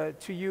is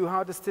to you,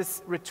 how does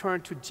this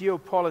return to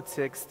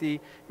geopolitics,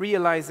 the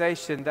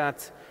realization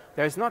that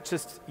there's not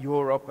just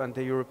Europe and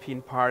the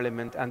European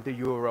Parliament and the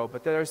Euro,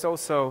 but there's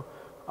also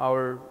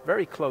our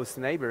very close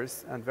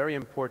neighbors and very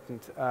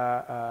important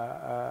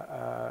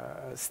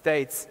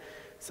states,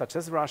 such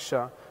as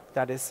Russia,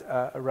 that is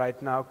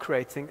right now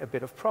creating a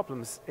bit of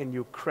problems in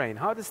Ukraine.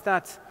 How does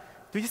that,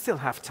 do you still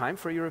have time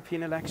for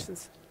European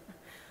elections?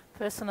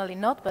 Personally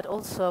not, but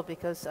also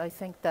because I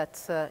think that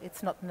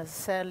it's not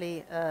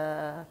necessarily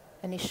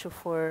an issue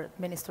for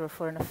Minister of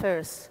Foreign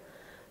Affairs.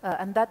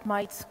 And that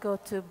might go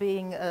to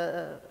being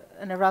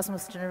an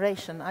Erasmus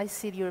generation. I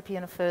see the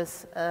European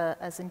affairs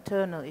as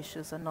internal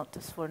issues and not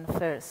as foreign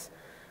affairs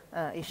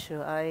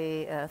issue.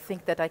 I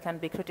think that I can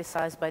be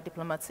criticized by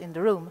diplomats in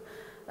the room,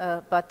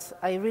 but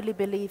I really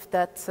believe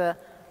that,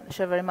 I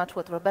share very much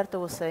what Roberto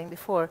was saying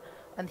before,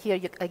 and here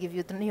I give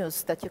you the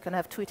news that you can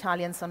have two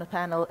Italians on a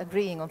panel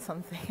agreeing on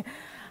something,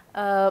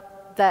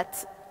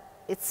 that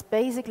it's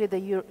basically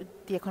the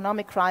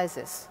economic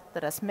crisis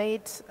that has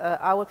made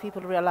our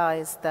people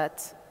realize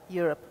that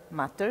Europe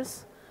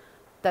matters,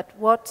 that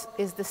what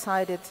is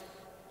decided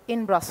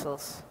in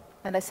Brussels,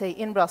 and I say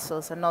in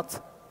Brussels and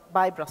not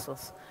by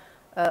Brussels,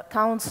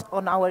 counts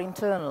on our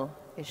internal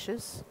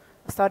issues,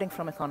 starting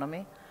from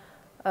economy.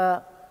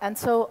 And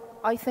so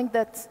I think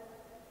that,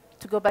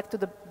 to go back to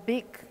the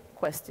big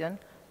question,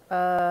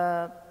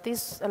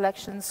 these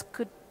elections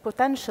could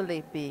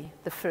potentially be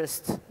the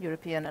first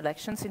European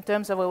elections in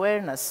terms of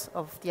awareness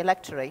of the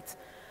electorate,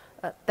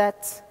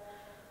 that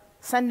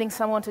sending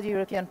someone to the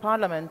European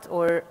Parliament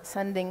or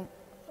sending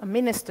a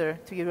minister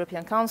to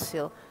European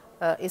Council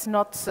is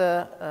not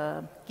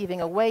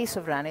giving away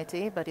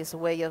sovereignty, but is a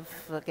way of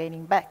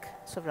gaining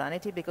back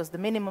sovereignty, because the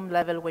minimum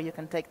level where you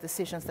can take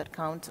decisions that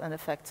count and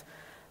affect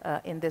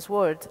in this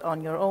world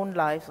on your own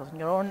lives, on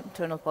your own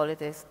internal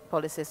policies,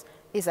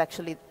 is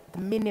actually the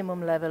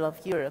minimum level of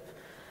Europe.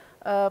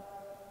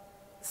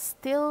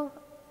 Still,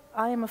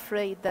 I am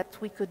afraid that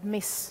we could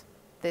miss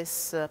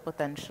this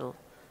potential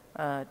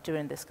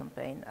during this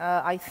campaign.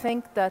 I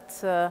think that,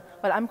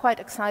 well, I'm quite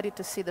excited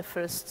to see the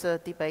first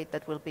debate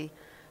that will be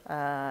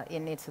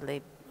in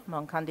Italy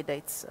among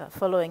candidates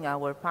following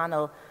our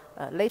panel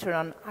later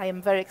on. I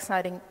am very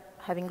excited,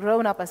 having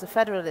grown up as a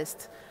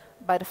federalist,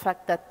 by the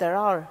fact that there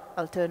are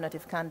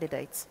alternative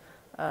candidates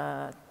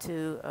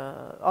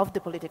of the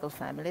political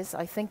families.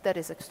 I think that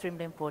is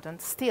extremely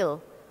important.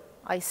 Still,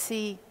 I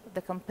see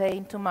the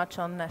campaign too much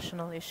on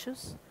national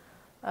issues.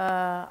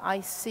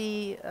 I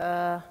see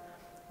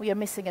we are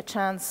missing a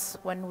chance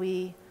when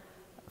we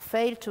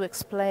fail to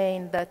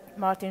explain that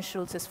Martin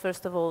Schulz is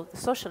first of all a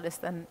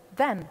socialist and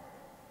then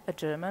a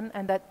German,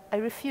 and that I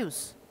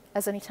refuse,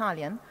 as an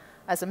Italian,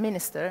 as a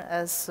minister,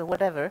 as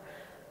whatever,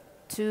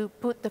 to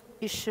put the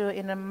issue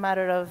in a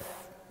matter of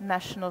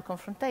national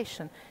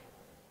confrontation.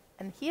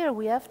 And here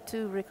we have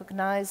to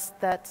recognize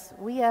that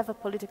we have a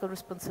political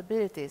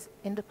responsibilities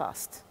in the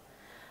past.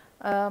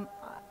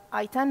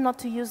 I tend not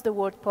to use the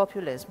word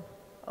populism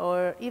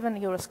or even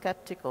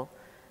Eurosceptical,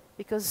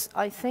 because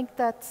I think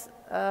that,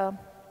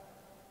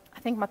 I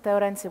think Matteo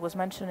Renzi was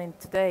mentioning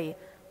today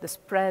the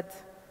spread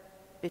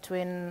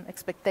between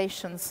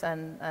expectations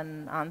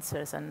and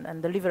answers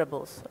and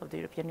deliverables of the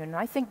European Union.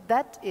 I think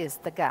that is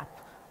the gap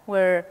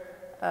where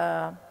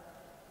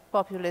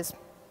populism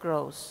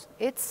grows.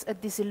 It's a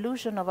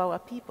disillusion of our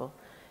people,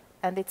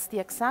 and it's the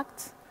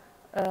exact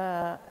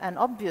and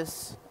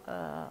obvious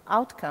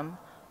outcome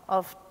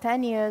of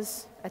 10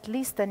 years, at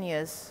least 10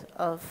 years,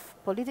 of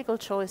political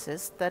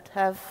choices that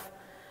have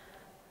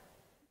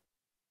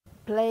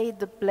played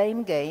the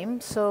blame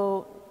game.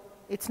 So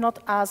it's not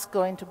us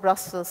going to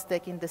Brussels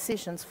taking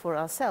decisions for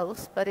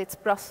ourselves, but it's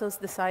Brussels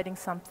deciding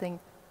something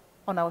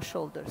on our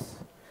shoulders.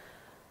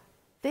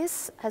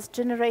 This has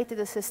generated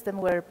a system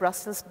where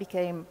Brussels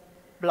became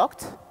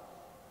blocked.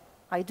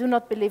 I do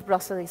not believe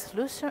Brussels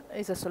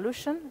is a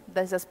solution.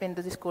 This has been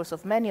the discourse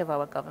of many of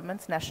our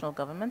governments, national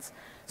governments.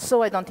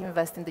 So I don't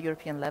invest in the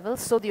European level,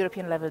 so the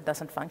European level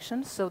doesn't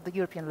function, so the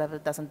European level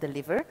doesn't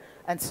deliver,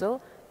 and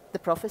so the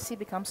prophecy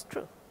becomes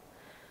true.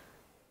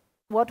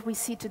 What we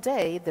see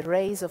today, the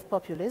rise of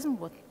populism,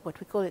 what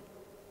we call it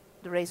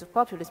the rise of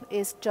populism,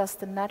 is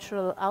just a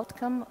natural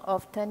outcome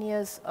of 10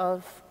 years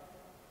of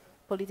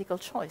political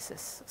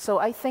choices. So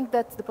I think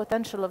that the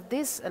potential of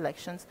these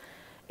elections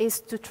is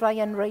to try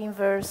and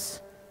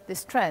reverse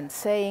this trend,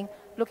 saying,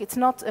 look, it's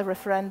not a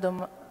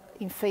referendum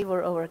in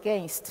favor or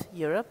against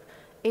Europe,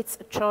 it's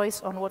a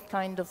choice on what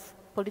kind of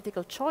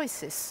political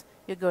choices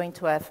you're going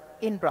to have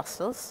in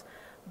Brussels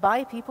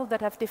by people that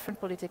have different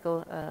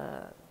political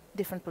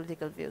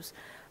views.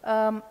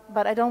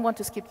 But I don't want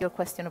to skip your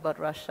question about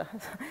Russia.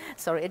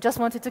 Sorry, I just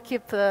wanted to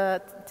keep, to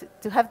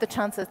have the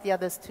chance as the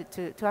others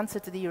to answer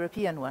to the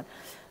European one.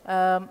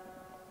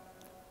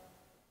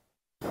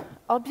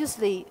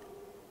 Obviously,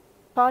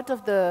 part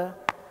of the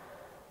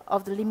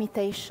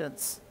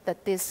limitations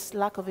that this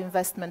lack of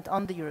investment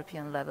on the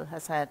European level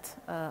has had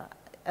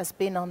has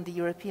been on the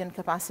European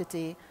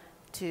capacity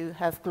to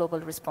have global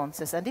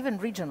responses and even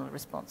regional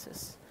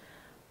responses.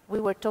 We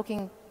were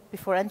talking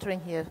before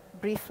entering here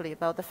briefly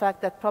about the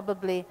fact that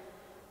probably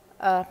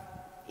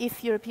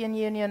if European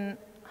Union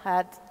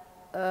had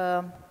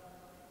a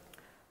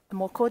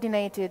more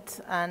coordinated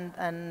and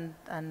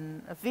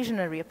a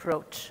visionary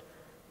approach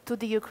to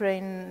the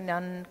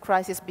Ukrainian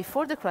crisis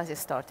before the crisis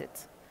started,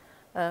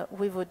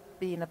 we would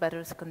be in a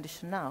better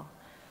condition now.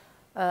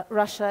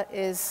 Russia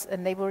is a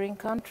neighboring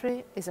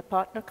country, is a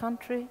partner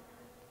country,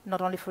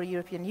 not only for the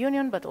European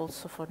Union, but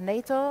also for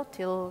NATO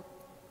till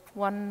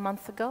 1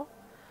 month ago,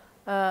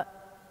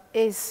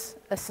 is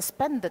a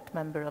suspended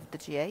member of the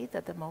G8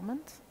 at the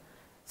moment,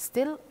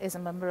 still is a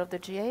member of the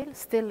G8,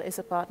 still is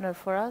a partner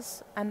for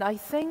us, and I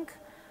think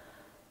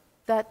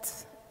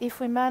that if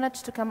we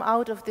manage to come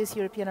out of these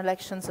European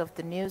elections of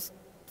the new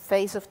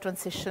phase of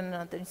transition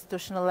at the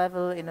institutional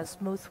level in a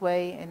smooth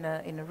way,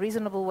 in a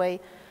reasonable way,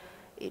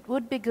 it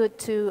would be good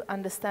to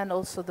understand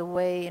also the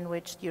way in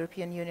which the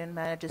European Union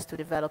manages to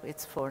develop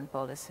its foreign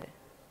policy.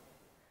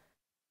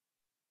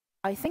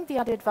 I think the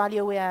added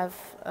value we have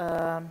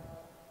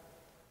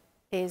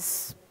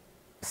is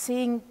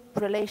seeing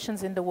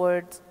relations in the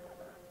world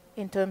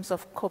in terms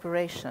of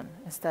cooperation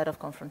instead of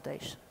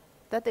confrontation.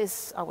 That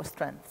is our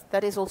strength.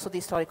 That is also the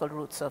historical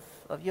roots of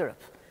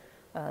Europe.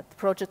 The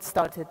project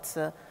started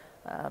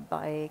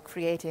by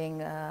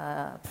creating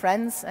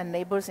friends and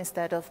neighbors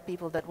instead of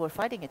people that were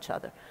fighting each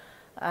other.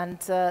 And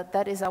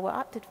that is our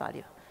added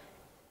value.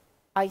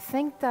 I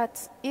think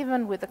that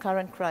even with the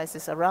current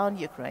crisis around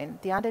Ukraine,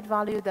 the added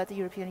value that the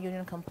European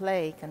Union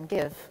can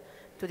give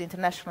to the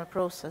international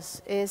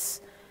process is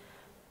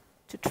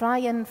to try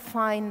and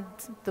find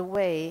the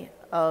way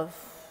of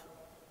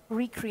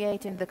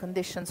recreating the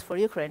conditions for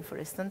Ukraine, for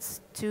instance,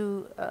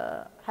 to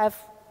have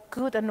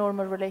good and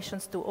normal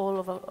relations to all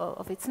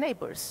of its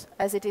neighbors,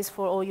 as it is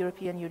for all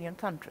European Union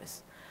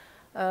countries.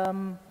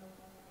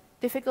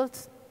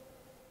 Difficult?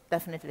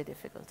 Definitely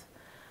difficult.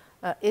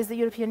 Is the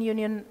European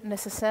Union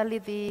necessarily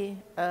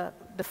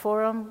the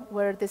forum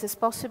where this is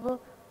possible?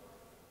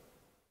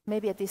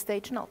 Maybe at this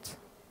stage not.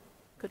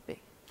 Could be.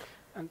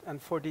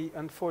 And for the,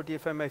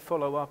 if I may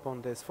follow up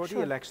on this, for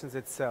the elections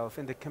itself,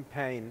 in the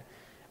campaign,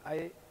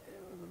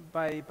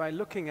 by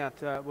looking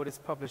at what is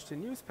published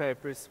in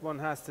newspapers, one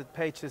has the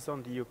pages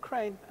on the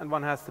Ukraine and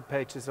one has the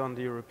pages on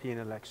the European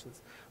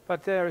elections.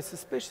 But they are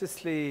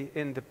suspiciously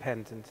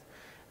independent.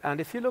 And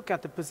if you look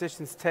at the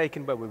positions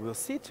taken, but we will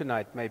see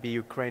tonight, maybe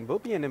Ukraine will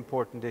be an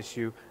important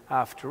issue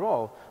after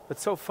all. But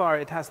so far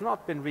it has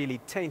not been really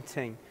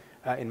tainting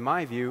in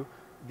my view,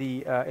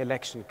 the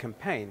election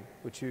campaign.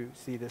 Would you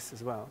see this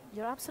as well?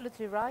 You're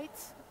absolutely right.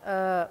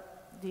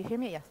 Do you hear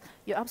me? Yes.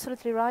 You're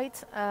absolutely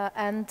right.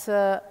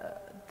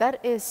 That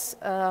is,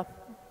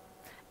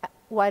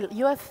 while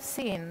you have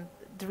seen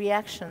the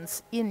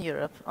reactions in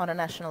Europe on a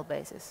national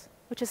basis,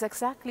 which is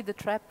exactly the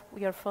trap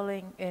we are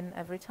falling in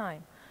every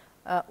time.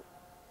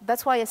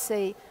 That's why I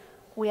say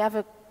we have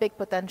a big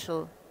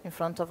potential in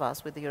front of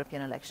us with the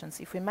European elections.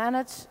 If we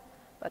manage,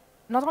 but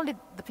not only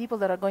the people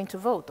that are going to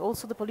vote,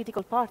 also the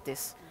political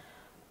parties,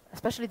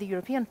 especially the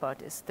European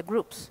parties, the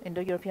groups in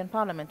the European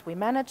Parliament, we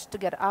manage to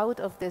get out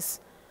of this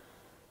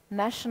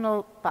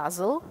national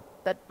puzzle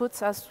that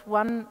puts us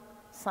one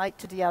side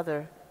to the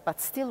other, but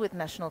still with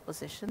national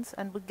positions,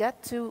 and we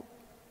get to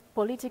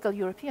political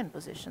European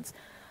positions.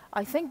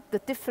 I think the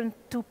different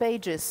 2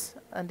 pages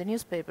in the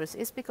newspapers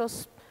is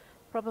because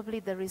probably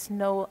there is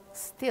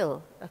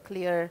still a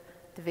clear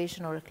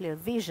division or a clear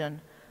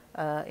vision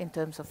in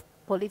terms of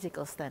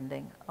political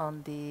standing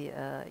on the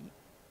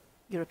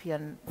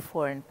European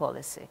foreign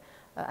policy.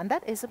 And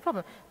that is a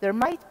problem. There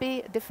might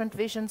be different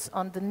visions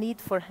on the need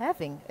for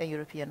having a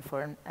European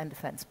foreign and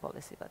defense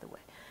policy, by the way.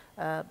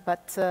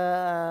 But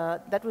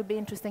that would be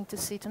interesting to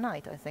see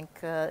tonight. I think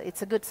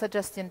it's a good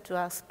suggestion to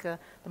ask the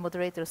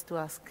moderators to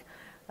ask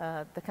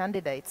the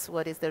candidates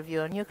what is their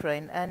view on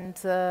Ukraine. And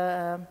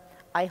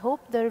I hope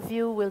their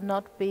view will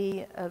not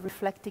be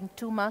reflecting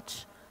too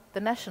much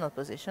the national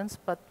positions,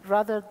 but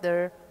rather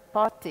their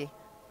party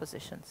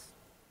positions.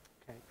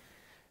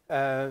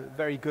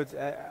 Very good.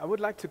 I would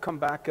like to come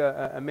back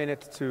a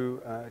minute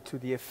to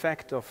the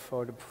effect of,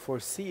 or the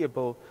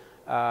foreseeable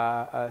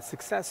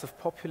success of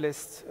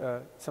populist,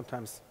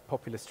 sometimes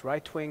populist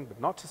right-wing,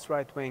 but not just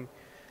right-wing,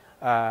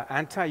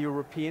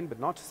 anti-European, but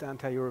not just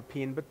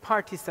anti-European, but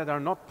parties that are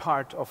not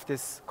part of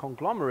this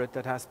conglomerate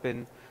that has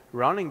been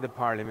running the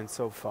parliament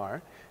so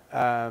far.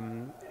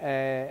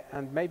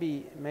 And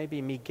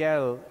maybe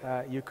Miguel,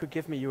 you could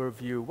give me your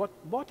view.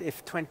 What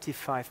if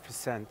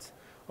 25%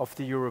 of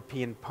the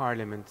European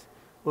Parliament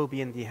will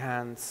be in the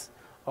hands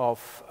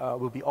of,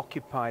 will be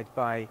occupied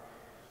by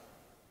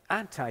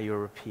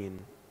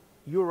anti-European,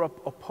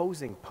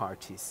 Europe-opposing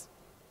parties?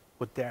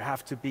 Would there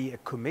have to be a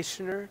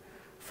commissioner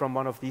from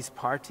one of these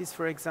parties,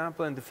 for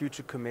example, in the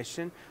future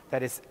commission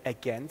that is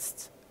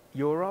against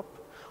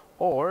Europe?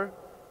 Or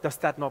does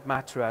that not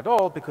matter at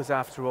all, because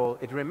after all,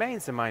 it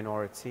remains a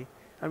minority,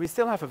 and we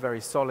still have a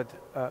very solid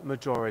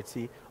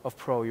majority of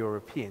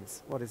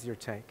pro-Europeans? What is your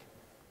take?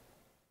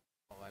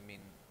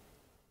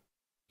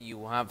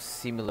 You have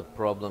similar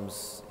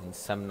problems in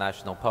some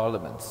national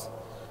parliaments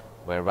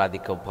where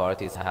radical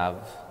parties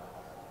have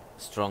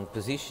strong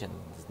positions.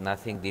 There's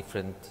nothing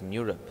different in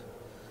Europe.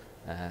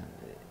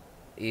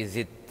 Is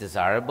it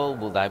desirable?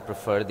 Would I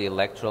prefer the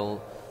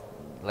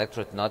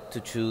electorate not to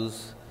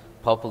choose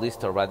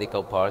populist or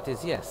radical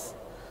parties? Yes.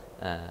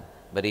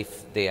 But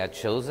if they are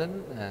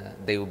chosen,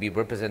 they will be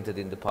represented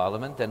in the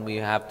parliament, and we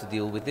have to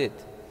deal with it.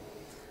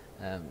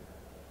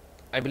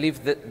 I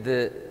believe that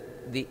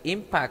the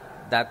impact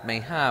that may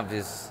have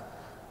is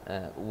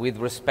with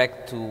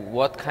respect to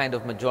what kind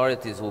of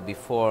majorities will be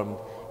formed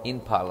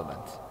in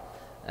Parliament.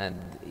 And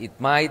it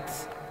might,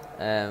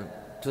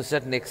 to a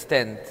certain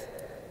extent,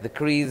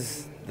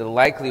 decrease the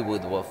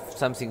likelihood of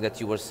something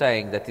that you were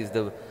saying, that is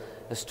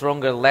a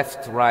stronger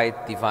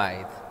left-right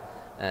divide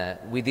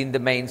within the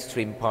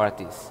mainstream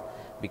parties,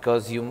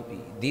 because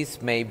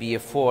this may be a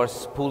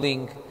force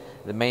pulling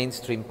the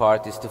mainstream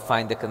parties to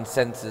find a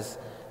consensus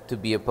to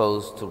be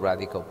opposed to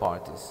radical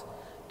parties,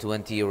 to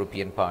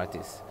anti-European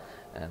parties.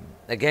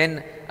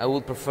 Again, I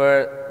would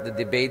prefer the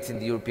debates in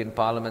the European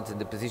Parliament and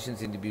the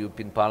positions in the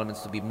European Parliament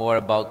to be more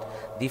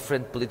about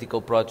different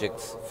political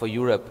projects for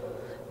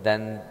Europe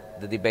than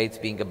the debates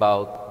being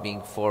about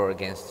being for or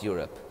against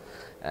Europe.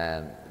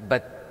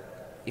 But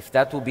if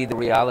that will be the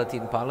reality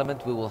in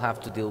Parliament, we will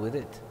have to deal with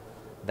it.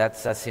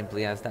 That's as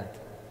simply as that.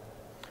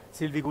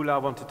 Sylvie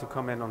Goulard wanted to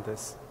comment on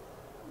this.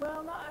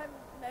 Well,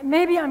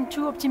 maybe I'm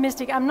too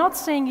optimistic. I'm not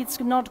saying it's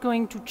not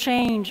going to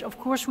change. Of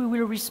course, we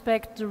will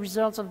respect the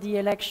results of the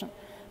election.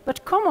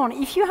 But come on,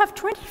 if you have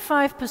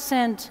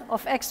 25%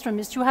 of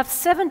extremists, you have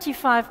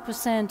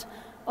 75%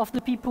 of the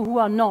people who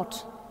are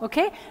not,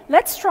 okay?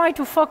 Let's try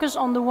to focus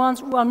on the ones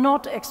who are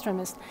not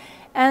extremists.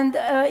 And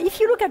if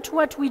you look at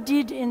what we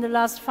did in the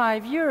last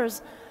 5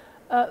 years,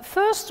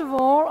 first of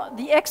all,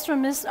 the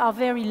extremists are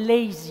very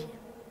lazy,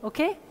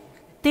 okay?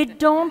 They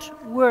don't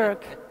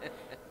work.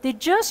 They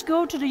just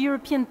go to the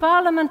European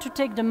Parliament to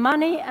take the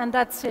money, and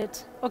that's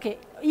it. Okay,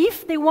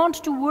 if they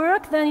want to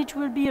work, then it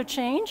will be a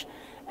change,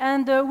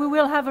 and we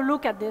will have a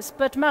look at this.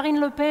 But Marine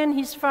Le Pen,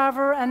 her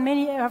father,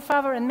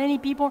 and many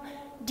people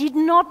did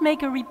not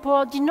make a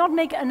report, did not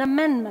make an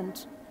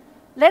amendment.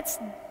 Let's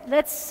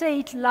say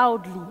it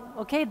loudly,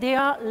 okay? They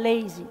are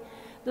lazy.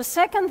 The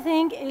second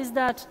thing is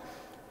that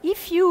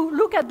if you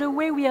look at the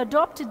way we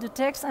adopted the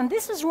text, and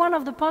this is one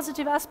of the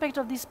positive aspects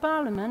of this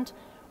Parliament,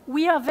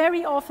 we are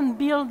very often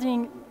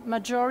building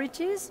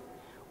majorities,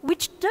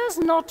 which does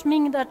not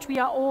mean that we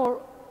are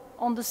all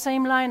on the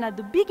same line at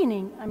the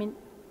beginning. I mean,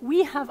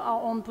 we have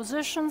our own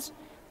positions,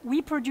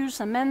 we produce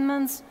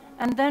amendments,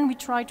 and then we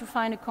try to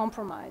find a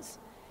compromise.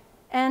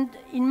 And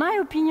in my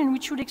opinion, we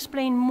should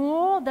explain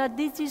more that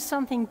this is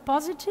something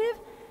positive.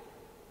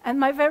 And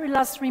my very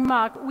last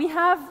remark, we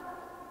have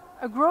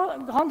a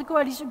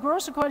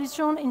gross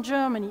coalition in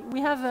Germany.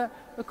 We have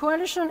a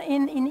coalition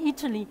in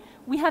Italy.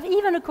 We have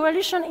even a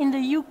coalition in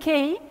the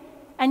UK.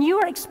 And you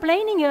are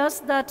explaining us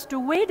that the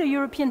way the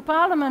European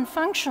Parliament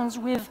functions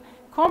with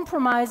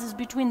compromises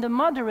between the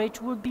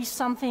moderate would be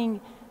something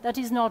that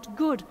is not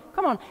good.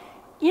 Come on.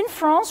 In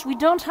France, we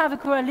don't have a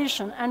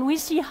coalition, and we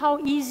see how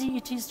easy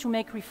it is to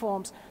make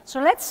reforms.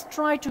 So let's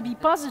try to be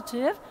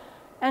positive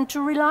and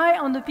to rely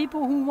on the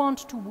people who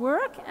want to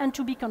work and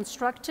to be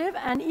constructive.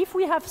 And if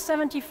we have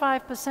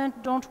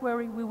 75%, don't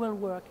worry, we will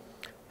work.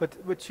 But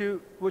would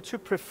you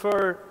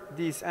prefer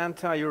these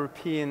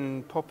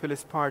anti-European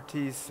populist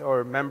parties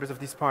or members of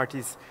these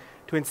parties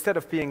to, instead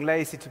of being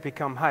lazy, to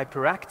become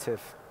hyperactive?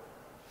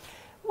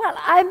 Well,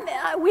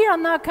 we are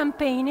now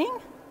campaigning,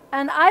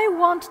 and I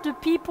want the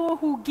people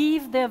who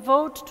give their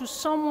vote to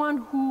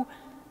someone who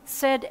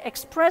said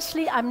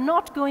expressly, I'm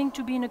not going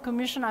to be in a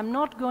commission, I'm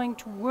not going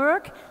to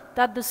work,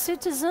 that the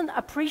citizen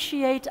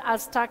appreciate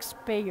as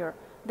taxpayer.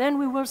 Then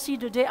we will see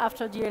the day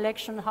after the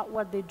election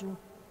what they do.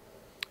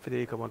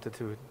 Federica wanted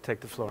to take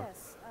the floor.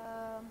 Yes.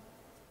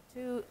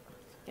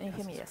 Can you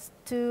hear me? Yes.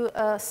 To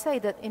say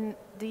that in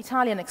the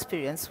Italian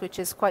experience, which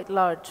is quite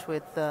large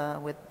with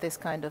this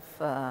kind of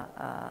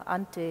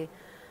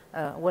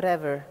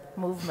anti-whatever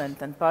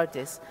movement and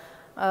parties,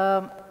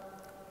 I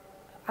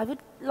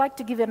would like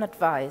to give an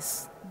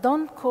advice.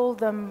 Don't call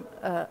them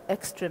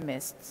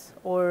extremists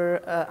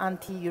or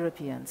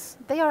anti-Europeans.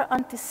 They are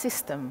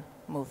anti-system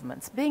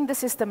movements. Being the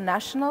system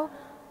national,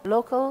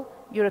 local,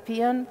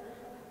 European,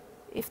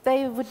 if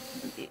they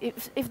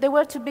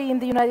were to be in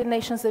the United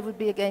Nations, they would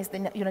be against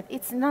the United.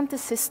 It's an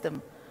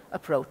anti-system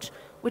approach,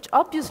 which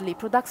obviously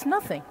products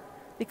nothing,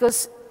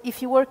 because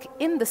if you work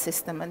in the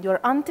system and you're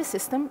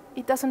anti-system,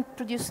 it doesn't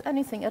produce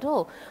anything at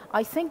all.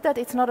 I think that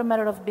it's not a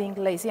matter of being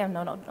lazy. I'm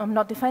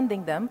not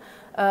defending them.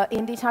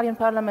 In the Italian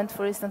Parliament,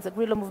 for instance, the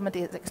Grillo movement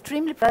is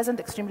extremely present,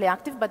 extremely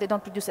active, but they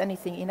don't produce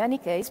anything in any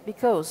case,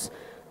 because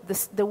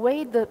the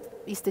way the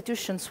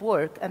institutions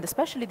work, and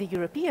especially the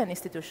European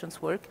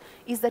institutions work,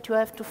 is that you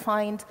have to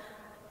find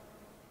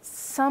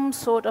some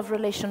sort of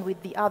relation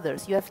with the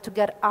others. You have to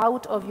get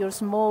out of your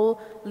small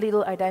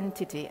little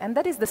identity. And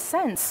that is the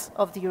sense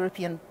of the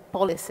European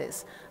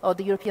policies, or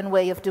the European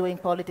way of doing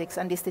politics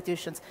and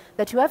institutions,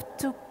 that you have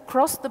to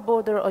cross the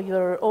border of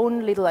your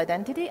own little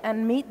identity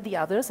and meet the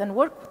others and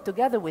work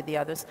together with the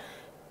others.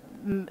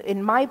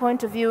 In my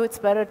point of view, it's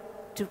better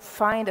to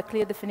find a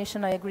clear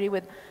definition. I agree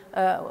with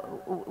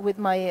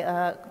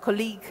my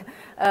colleague.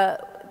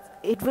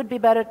 It would be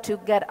better to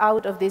get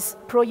out of this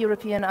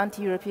pro-European,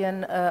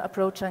 anti-European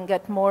approach and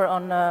get more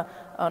on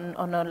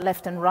a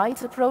left and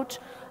right approach.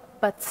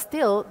 But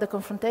still, the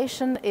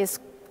confrontation is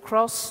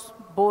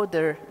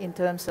cross-border in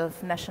terms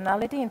of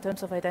nationality, in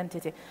terms of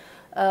identity.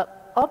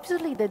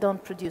 Obviously, they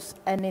don't produce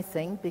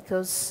anything,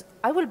 because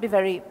I will be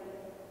very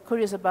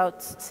curious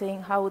about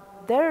seeing how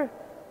their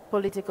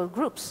political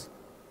groups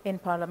in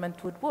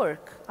Parliament would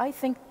work. I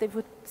think they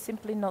would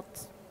simply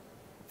not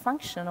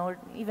function or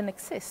even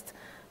exist,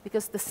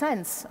 because the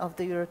sense of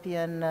the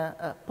European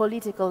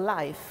political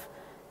life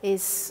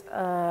is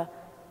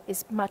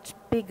much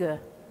bigger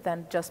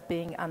than just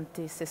being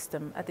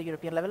anti-system at the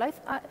European level.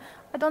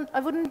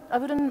 I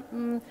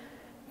wouldn't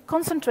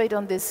concentrate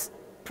on this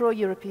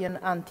pro-European,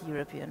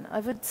 anti-European. I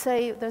would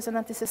say there's an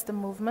anti-system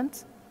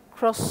movement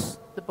across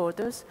the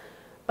borders,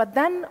 but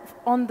then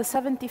on the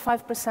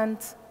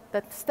 75%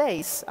 that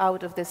stays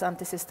out of this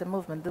anti-system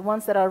movement, the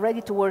ones that are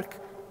ready to work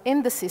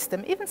in the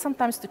system, even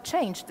sometimes to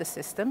change the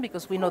system,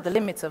 because we know the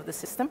limits of the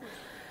system,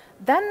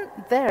 then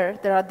there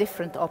are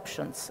different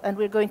options, and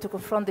we're going to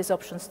confront these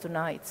options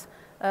tonight.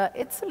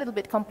 It's a little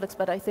bit complex,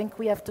 but I think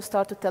we have to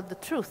start to tell the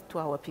truth to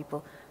our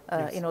people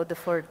in order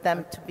for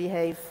them to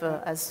behave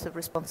as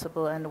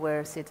responsible and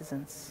aware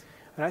citizens.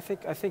 And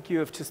I think you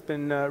have just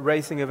been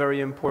raising a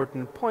very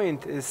important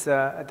point, is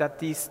that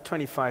these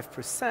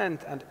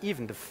 25% and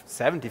even the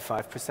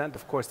 75%,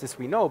 of course this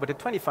we know, but the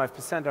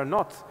 25% are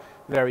not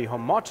very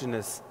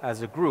homogeneous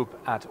as a group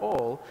at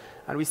all.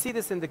 And we see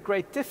this in the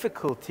great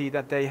difficulty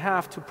that they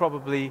have to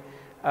probably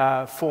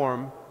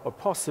form or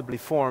possibly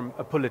form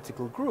a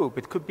political group.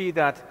 It could be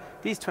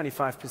that these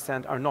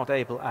 25% are not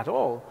able at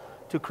all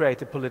to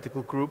create a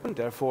political group, and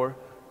therefore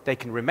they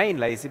can remain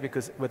lazy,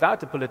 because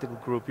without a political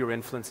group, your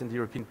influence in the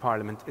European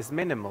Parliament is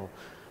minimal.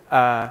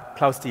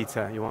 Klaus,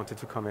 you wanted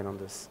to come in on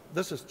this.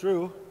 This is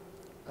true,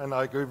 and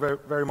I agree very,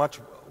 very much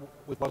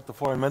with what the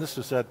foreign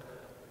minister said.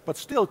 But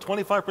still,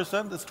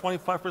 25% is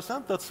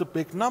 25%. That's a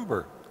big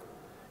number.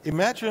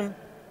 Imagine,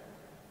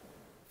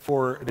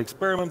 for an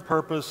experiment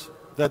purpose,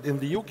 that in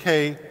the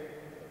UK,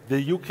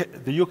 the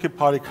UKIP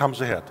party comes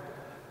ahead.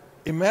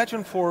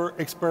 Imagine, for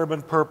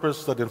experiment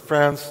purpose, that in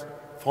France,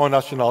 Front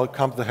National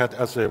comes ahead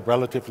as a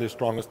relatively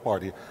strongest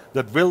party,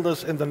 that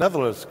Wilders in the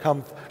Netherlands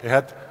comes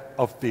ahead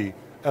of the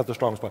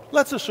strongest party.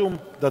 Let's assume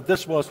that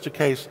this was the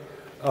case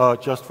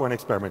just for an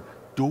experiment.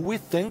 Do we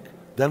think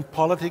then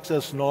politics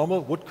as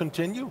normal would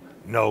continue?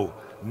 No,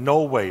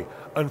 no way.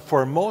 And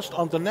for most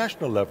on the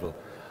national level,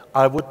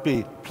 I would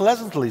be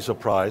pleasantly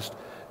surprised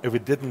if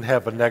it didn't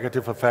have a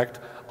negative effect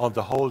on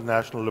the whole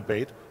national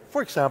debate,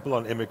 for example,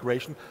 on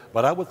immigration,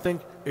 but I would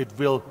think it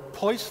will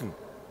poison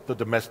the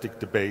domestic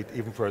debate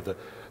even further.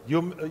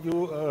 You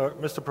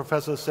Mr.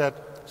 Professor,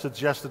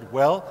 suggested,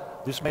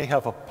 well, this may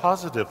have a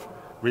positive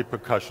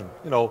repercussion,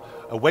 you know,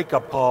 a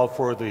wake-up call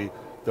for the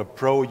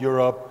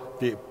pro-Europe,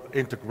 the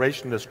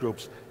integrationist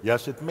groups.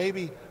 Yes,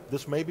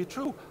 this may be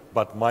true,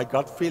 but my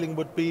gut feeling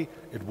would be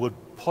it would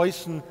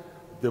poison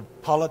the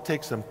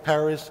politics in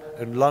Paris,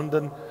 in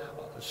London,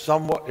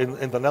 somewhat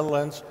in the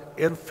Netherlands,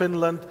 in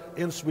Finland,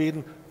 in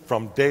Sweden,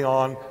 from day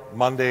on,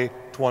 Monday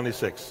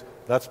 26.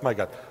 That's my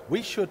gut.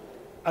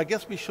 I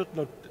guess we should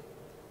not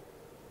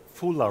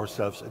fool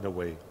ourselves in a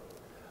way.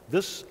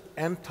 This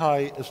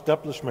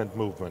anti-establishment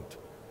movement,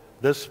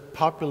 this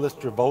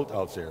populist revolt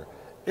out there,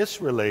 is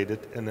related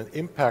and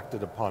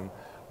impacted upon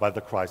by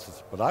the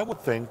crisis. But I would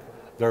think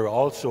there are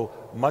also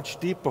much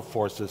deeper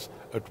forces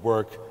at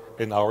work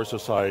in our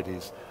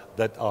societies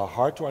that are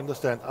hard to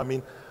understand. I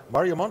mean,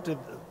 Mario Monti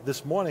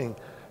this morning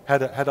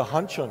had a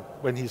hunch on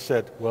when he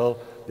said, well,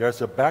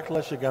 there's a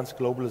backlash against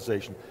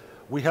globalization.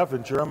 We have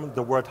in German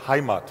the word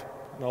Heimat,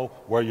 you know,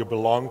 where you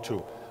belong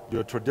to,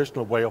 your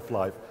traditional way of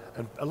life.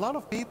 And a lot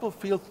of people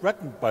feel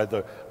threatened by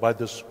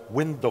this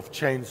wind of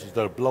changes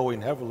that are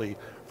blowing heavily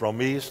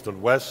from east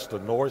and west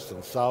and north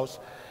and south.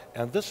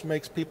 And this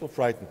makes people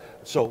frightened.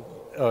 So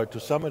to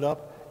sum it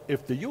up,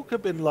 if the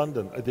UKIP in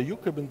London, the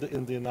UKIP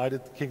in the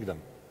United Kingdom,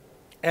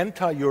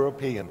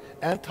 anti-European,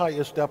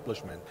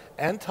 anti-establishment,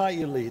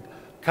 anti-elite,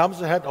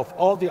 comes ahead of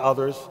all the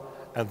others,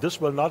 and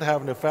this will not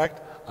have an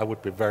effect, I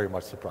would be very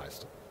much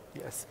surprised.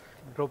 Yes.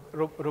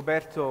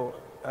 Roberto,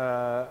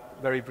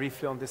 very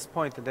briefly on this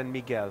point, and then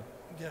Miguel.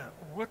 Yeah,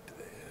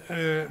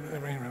 I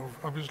mean,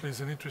 obviously it's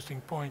an interesting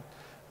point,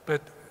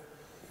 but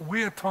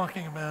we're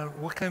talking about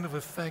what kind of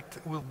effect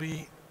will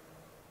be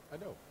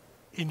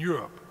in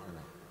Europe.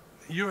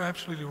 You're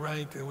absolutely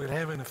right, it will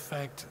have an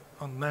effect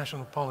on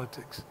national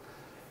politics.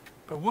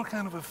 But what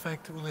kind of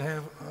effect will it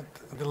have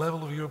at the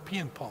level of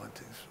European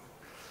politics?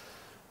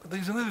 But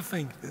there's another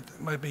thing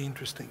that might be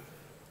interesting,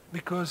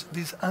 because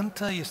this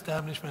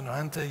anti-establishment or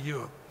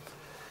anti-Europe,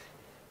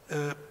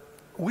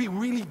 we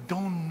really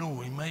don't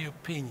know, in my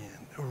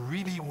opinion,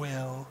 really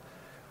well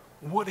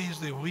what is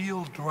the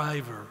real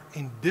driver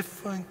in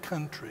different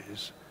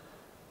countries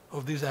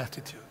of this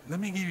attitude. Let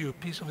me give you a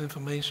piece of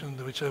information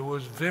which I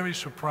was very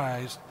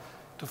surprised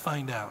to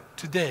find out.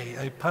 Today,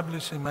 I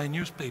published in my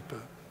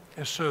newspaper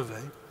a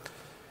survey.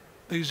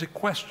 There is a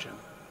question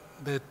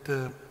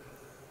that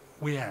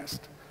we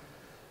asked.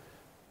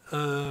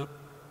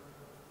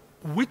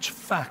 Which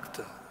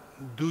factor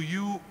do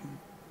you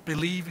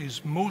believe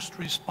is most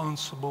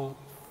responsible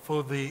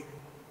for the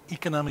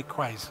economic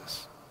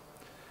crisis?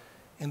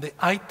 And the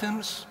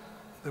items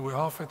that were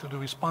offered to the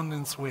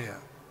respondents were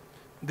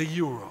the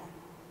euro,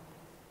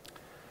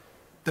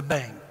 the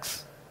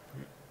banks,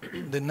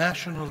 the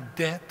national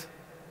debt,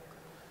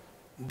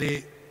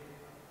 the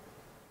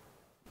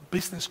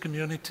business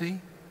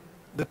community,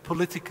 the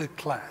political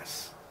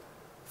class.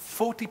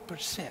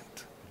 40%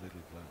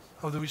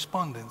 of the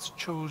respondents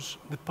chose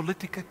the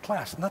political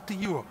class, not the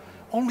euro.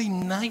 Only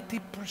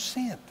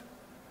 90%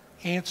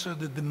 answered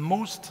that the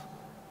most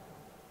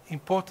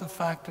important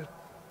factor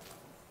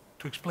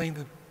to explain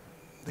the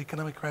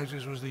economic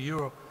crisis was the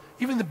euro.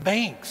 Even the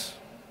banks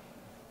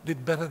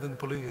did better than the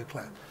political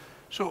class.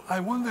 So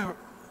I wonder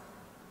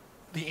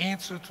the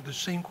answer to the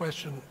same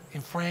question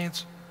in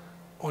France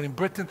or in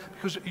Britain,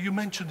 because you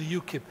mentioned the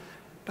UKIP,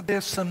 but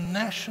there's some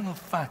national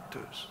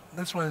factors.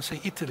 That's why I say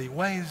Italy.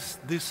 Why is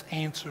this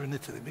answer in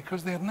Italy?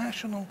 Because they're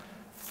national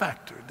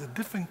factors, the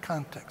different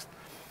context.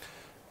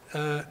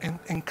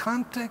 And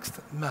context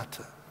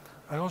matter.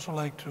 I also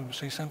like to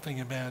say something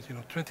about,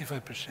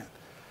 25%.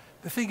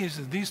 The thing is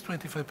that these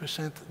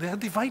 25%, they are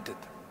divided.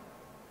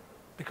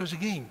 Because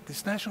again,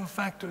 these national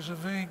factors are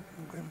very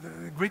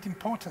great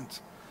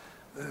importance.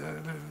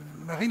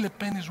 Marine Le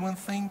Pen is one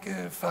thing,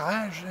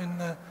 Farage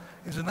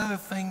is another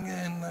thing,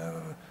 and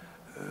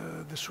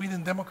the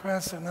Sweden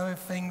Democrats are another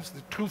things,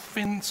 the True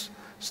Finns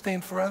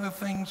stand for other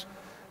things.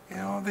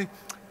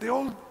 They're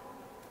all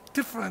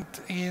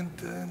different, and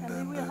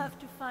we will have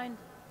to find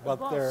a but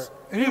boss.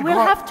 We will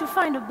have to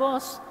find a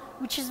boss,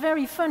 which is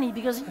very funny,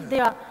 because they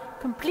are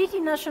completely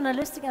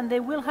nationalistic, and they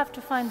will have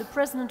to find the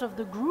president of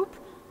the group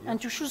and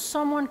to choose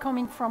someone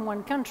coming from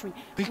one country,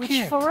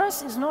 which for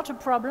us is not a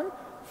problem.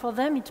 For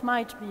them, it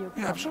might be a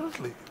problem. Yeah,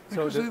 absolutely.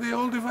 Because they're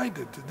all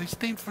divided. They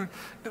stand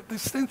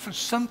for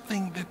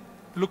something that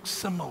looks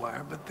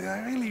similar, but they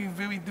are really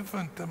very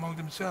different among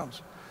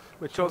themselves.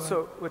 Which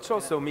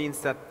also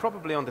means that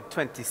probably on the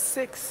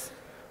 26th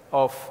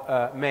of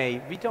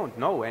May, we don't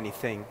know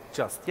anything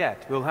just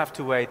yet. We'll have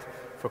to wait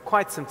for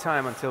quite some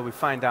time until we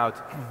find out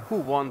who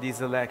won these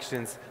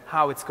elections,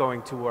 how it's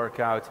going to work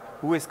out,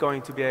 who is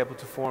going to be able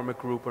to form a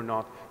group or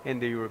not in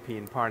the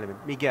European Parliament.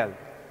 Miguel.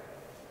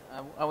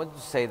 I want to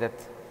say that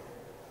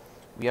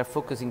we are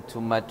focusing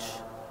too much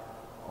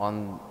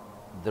on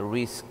the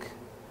risk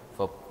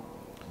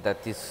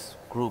that these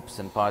groups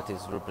and parties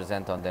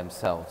represent on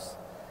themselves.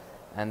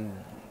 And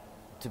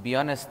to be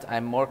honest,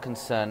 I'm more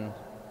concerned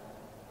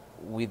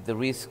with the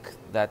risk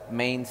that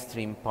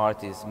mainstream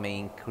parties may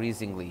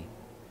increasingly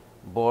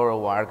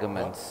borrow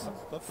arguments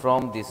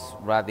from these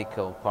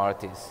radical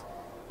parties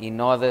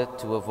in order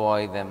to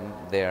avoid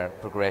their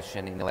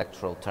progression in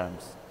electoral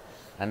terms.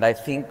 And I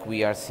think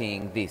we are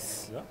seeing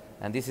this. Yeah.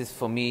 And this is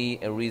for me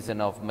a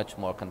reason of much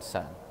more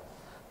concern.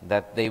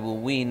 That they will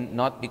win,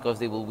 not because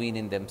they will win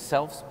in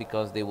themselves,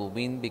 because they will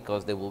win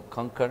because they will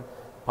conquer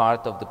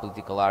part of the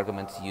political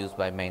arguments used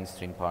by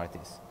mainstream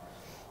parties.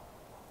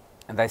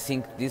 And I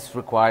think this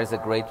requires a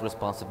great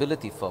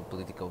responsibility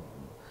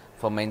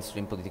for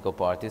mainstream political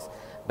parties,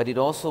 but it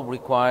also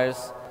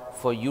requires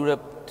for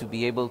Europe to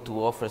be able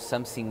to offer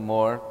something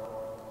more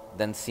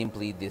than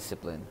simply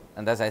discipline.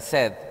 And as I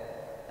said,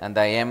 and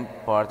I am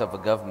part of a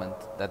government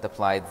that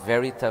applied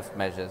very tough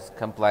measures,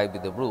 complied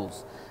with the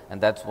rules,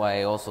 and that's why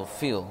I also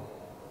feel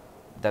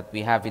that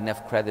we have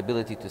enough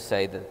credibility to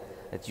say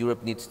that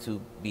Europe needs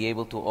to be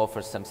able to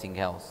offer something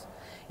else.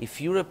 If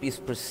Europe is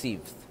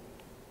perceived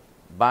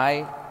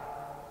by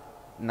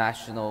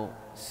national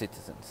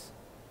citizens,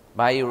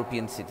 by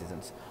European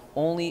citizens,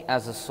 only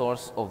as a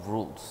source of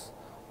rules,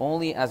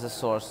 only as a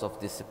source of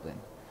discipline,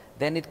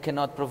 then it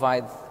cannot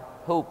provide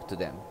hope to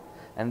them.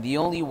 And the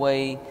only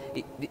way,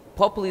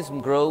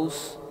 populism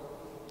grows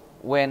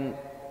when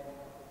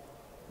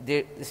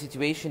the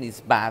situation is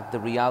bad, the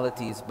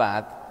reality is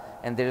bad,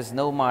 and there is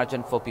no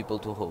margin for people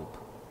to hope.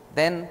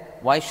 Then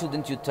why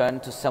shouldn't you turn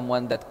to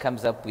someone that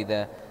comes up with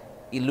an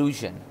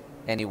illusion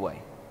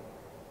anyway?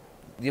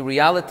 The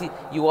reality,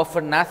 you offer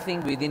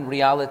nothing within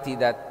reality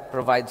that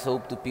provides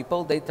hope to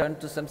people, they turn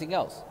to something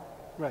else.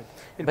 Right.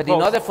 But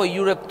in order for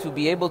Europe to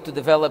be able to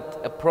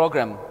develop a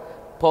program,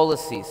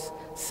 policies,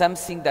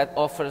 something that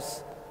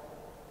offers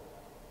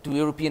to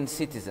European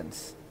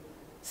citizens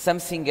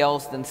something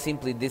else than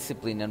simply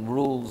discipline and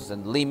rules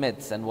and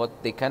limits and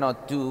what they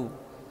cannot do,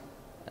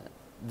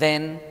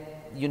 then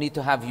you need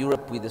to have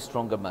Europe with a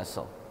stronger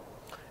muscle.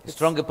 A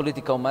stronger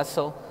political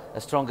muscle, a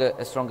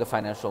stronger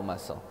financial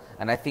muscle.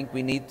 And I think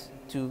we need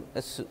to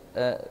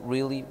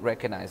really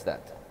recognize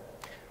that.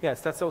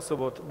 Yes, that's also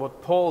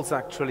what polls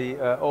actually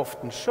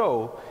often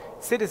show.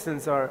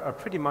 Citizens are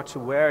pretty much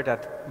aware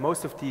that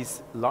most of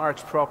these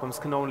large problems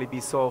can only be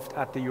solved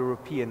at the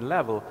European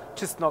level,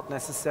 just not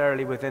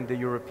necessarily within the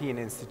European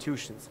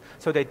institutions.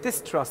 So they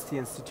distrust the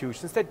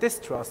institutions, they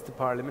distrust the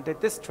Parliament, they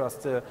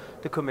distrust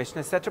the Commission,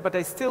 etc., but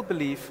they still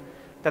believe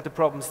that the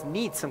problems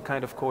need some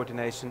kind of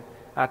coordination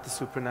at the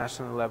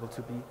supranational level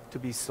to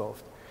be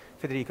solved.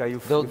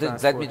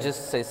 Federica, let me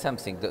just say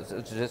something,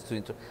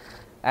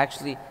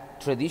 actually,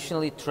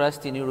 traditionally,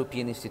 trust in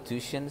European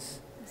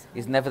institutions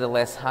is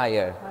nevertheless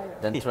higher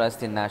than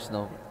trust in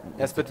national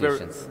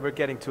institutions. Yes, but we're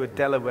getting to a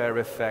Delaware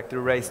effect, a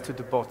race to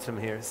the bottom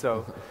here.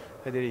 So,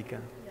 Federica.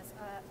 Yes,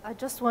 I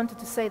just wanted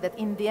to say that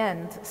in the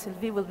end,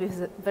 Sylvie will be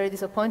very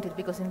disappointed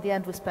because in the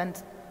end we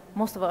spent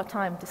most of our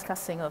time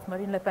discussing of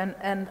Marine Le Pen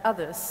and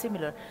others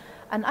similar.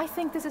 And I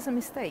think this is a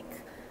mistake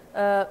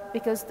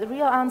because the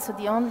real answer,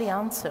 the only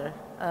answer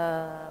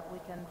we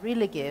can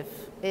really give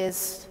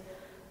is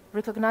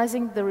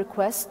recognizing the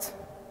request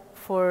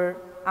for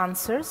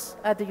answers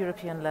at the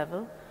European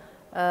level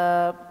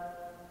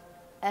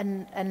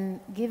and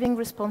giving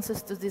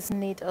responses to this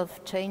need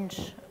of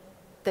change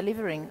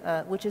delivering,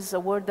 which is a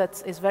word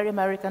that is very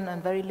American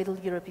and very little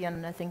European,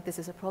 and I think this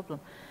is a problem.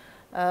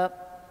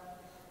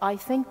 I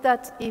think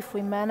that if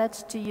we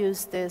manage to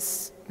use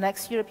this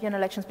next European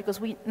elections, because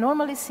we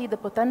normally see the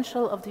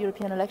potential of the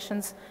European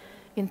elections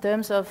in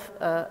terms of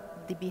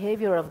the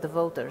behavior of the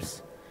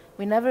voters.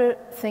 We never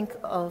think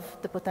of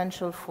the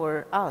potential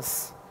for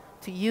us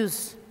to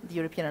use the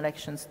European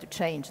elections to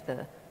change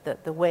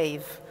the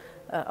wave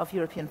of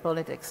European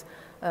politics.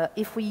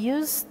 If we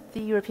use the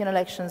European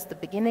elections, the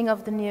beginning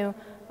of the new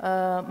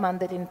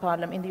mandate in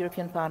Parliament, in the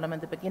European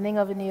Parliament, the beginning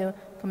of a new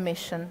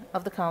Commission,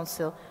 of the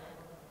Council,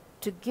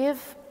 to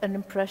give an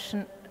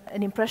impression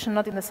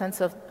not in the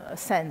sense of a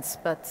sense,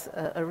 but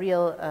a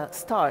real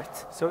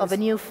start of a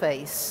new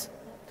phase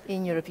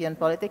in European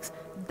politics,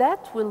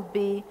 that will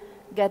be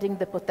getting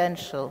the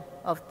potential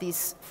of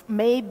these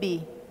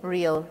maybe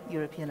real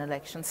European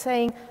elections,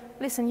 saying,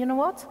 listen, you know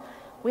what?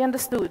 We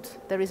understood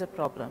there is a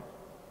problem.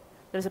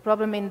 There is a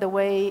problem in the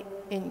way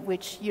in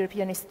which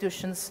European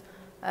institutions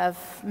have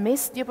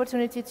missed the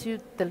opportunity to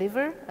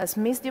deliver, has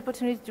missed the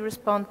opportunity to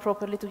respond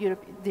properly to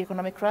the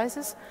economic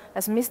crisis,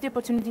 has missed the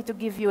opportunity to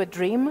give you a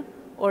dream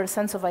or a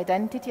sense of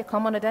identity, a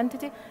common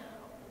identity.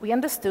 We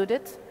understood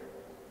it.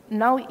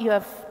 Now you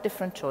have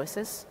different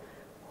choices.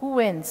 Who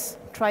wins?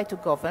 Try to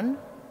govern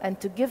and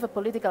to give a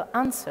political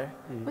answer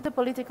with a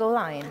political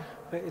line.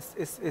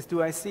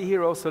 Do I see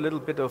here also a little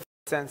bit of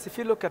sense? If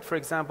you look at, for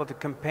example, the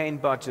campaign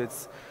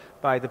budgets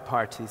by the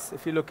parties,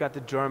 if you look at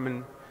the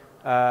German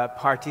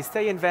parties,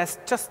 they invest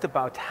just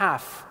about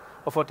half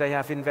of what they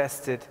have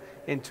invested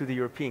into the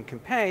European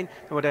campaign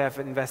and what they have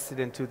invested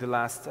into the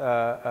last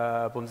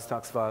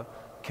Bundestagswahl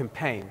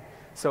campaign.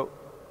 So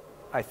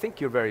I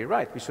think you're very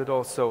right. We should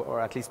also, or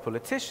at least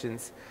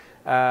politicians,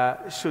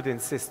 should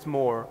insist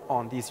more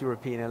on these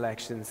European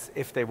elections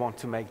if they want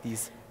to make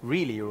these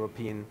really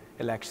European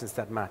elections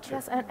that matter.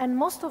 Yes, and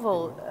most of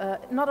all,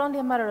 not only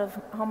a matter of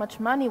how much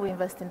money we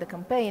invest in the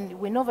campaign,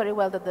 we know very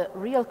well that the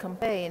real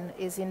campaign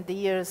is in the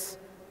years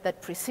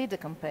that precede the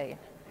campaign,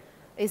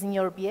 is in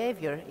your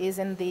behavior, is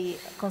in the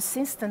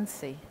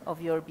consistency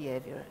of your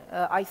behavior.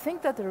 I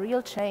think that the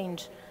real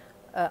change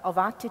of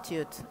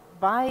attitude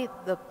by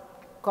the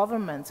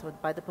governments,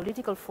 by the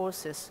political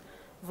forces,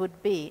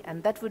 would be,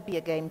 and that would be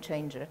a game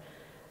changer,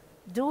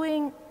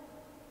 doing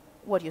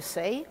what you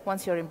say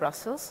once you're in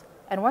Brussels,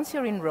 and once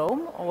you're in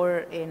Rome,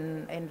 or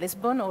in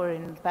Lisbon, or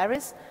in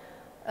Paris,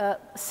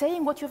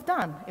 saying what you've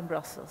done in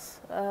Brussels.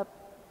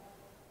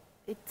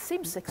 It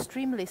seems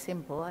extremely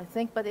simple, I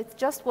think, but it's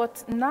just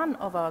what none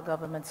of our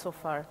governments so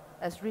far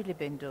has really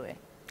been doing.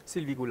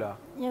 Sylvie Goulard.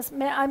 Yes,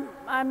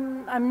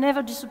 I'm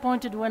never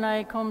disappointed when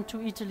I come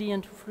to Italy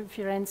and to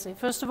Firenze.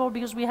 First of all,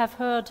 because we have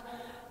heard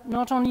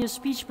not only a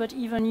speech, but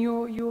even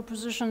your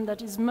position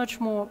that is much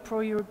more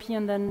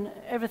pro-European than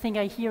everything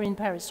I hear in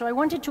Paris. So I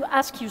wanted to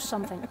ask you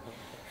something.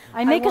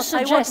 I make a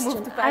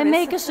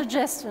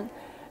suggestion.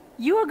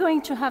 You are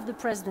going to have the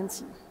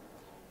presidency.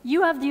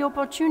 You have the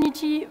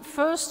opportunity,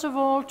 first of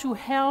all, to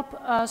help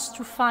us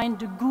to find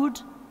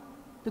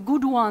the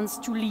good ones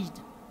to lead.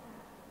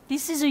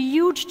 This is a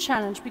huge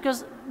challenge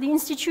because the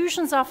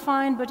institutions are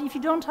fine, but if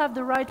you don't have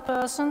the right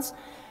persons,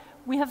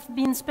 we have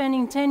been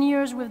spending 10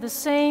 years with the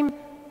same.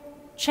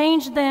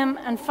 Change them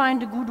and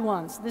find the good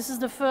ones. This is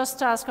the first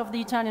task of the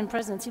Italian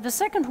presidency. The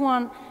second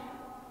one,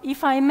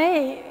 if I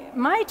may,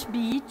 might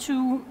be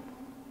to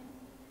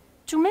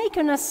make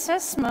an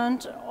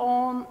assessment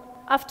on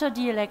after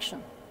the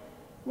election.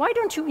 Why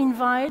don't you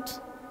invite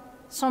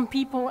some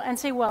people and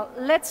say, well,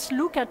 let's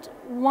look at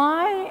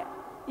why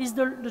is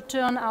the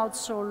turnout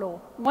so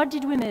low? What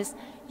did we miss?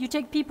 You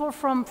take people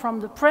from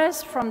the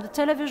press, from the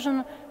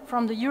television,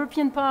 from the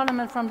European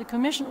Parliament, from the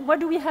Commission. What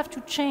do we have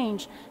to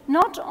change?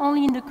 Not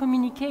only in the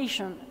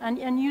communication,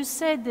 and you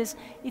said this,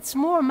 it's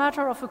more a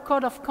matter of a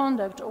code of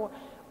conduct, or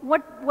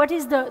what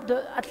is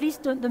at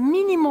least the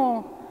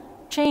minimal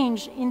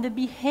change in the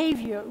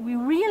behavior we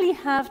really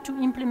have to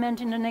implement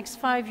in the next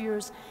 5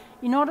 years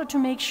in order to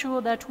make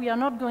sure that we are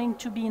not going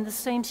to be in the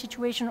same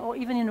situation or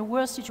even in a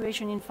worse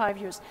situation in 5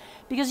 years.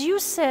 Because you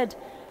said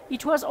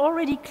it was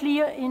already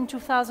clear in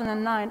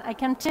 2009. I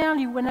can tell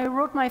you, when I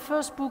wrote my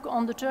first book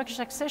on the Turkish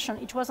accession,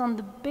 it was on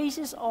the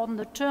basis of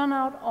the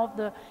turnout of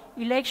the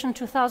election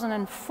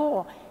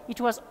 2004.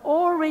 It was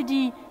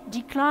already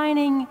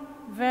declining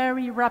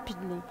very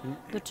rapidly,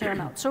 the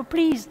turnout. So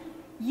please,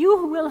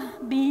 you will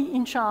be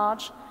in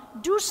charge.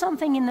 Do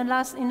something in the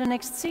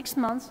next 6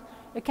 months,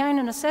 a kind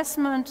of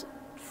assessment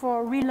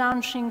for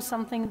relaunching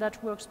something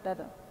that works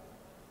better.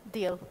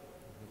 Deal.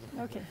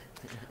 Okay.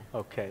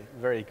 Okay,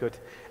 very good.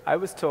 I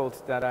was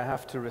told that I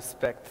have to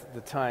respect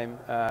the time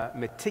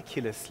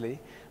meticulously,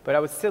 but I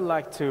would still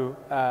like to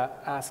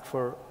ask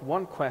for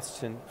one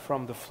question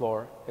from the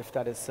floor, if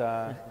that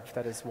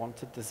is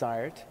wanted,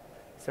 desired.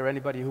 Is there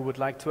anybody who would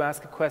like to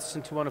ask a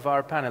question to one of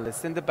our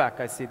panelists? In the back,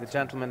 I see the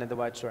gentleman in the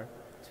white shirt.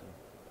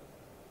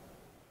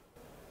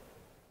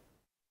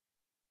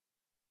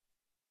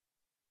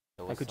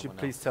 Could you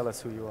please tell us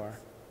who you are?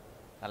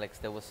 Alex,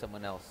 there was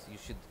someone else. You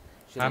should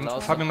I'm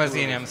Fabio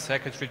Masini, I'm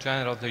Secretary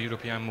General of the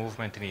European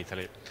Movement in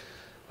Italy.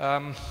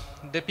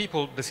 The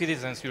people, the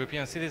citizens,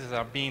 European citizens,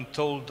 are being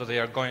told that they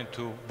are going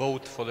to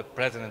vote for the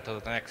President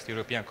of the next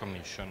European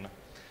Commission.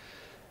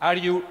 Are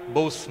you,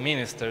 both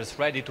ministers,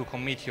 ready to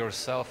commit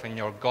yourself and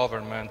your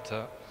government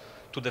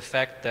to the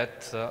fact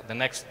that the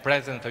next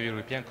President of the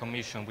European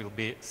Commission will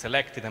be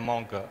selected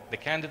among the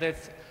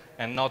candidates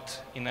and not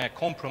in a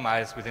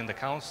compromise within the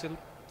Council?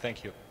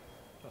 Thank you.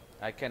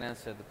 I can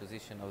answer the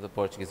position of the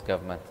Portuguese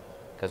government,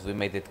 because we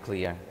made it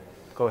clear.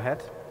 Go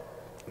ahead.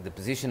 The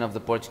position of the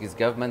Portuguese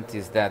government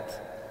is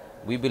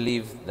that we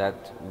believe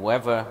that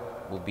whoever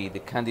will be the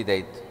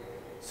candidate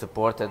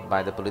supported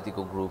by the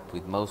political group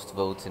with most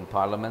votes in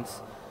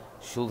parliaments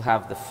should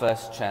have the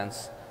first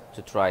chance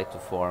to try to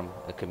form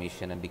a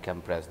commission and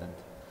become president.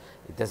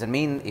 It doesn't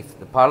mean if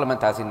the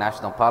parliament, as in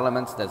national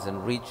parliaments,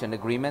 doesn't reach an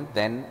agreement,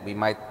 then we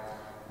might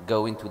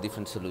go into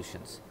different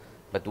solutions.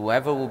 But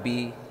whoever will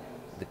be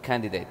the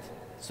candidate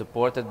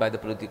supported by the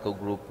political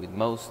group with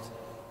most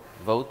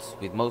votes,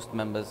 with most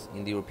members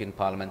in the European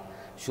Parliament,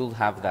 should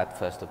have that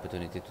first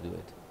opportunity to do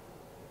it.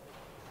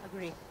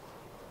 Agree.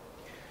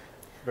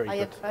 Very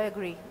good. I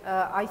agree.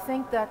 I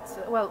think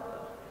that, well,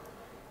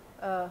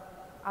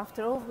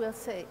 after all we'll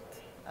say,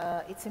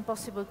 it's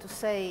impossible to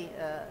say,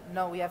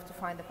 no, we have to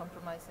find a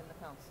compromise in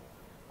the Council,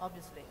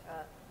 obviously.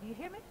 Do you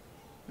hear me?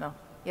 No?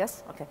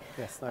 Yes? Okay.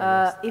 Yes,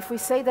 no, if we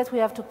say that we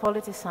have to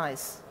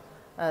politicize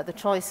the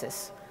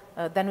choices,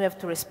 then we have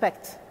to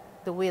respect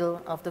the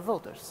will of the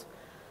voters.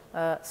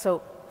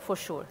 So, for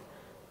sure.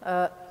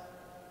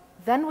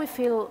 Then we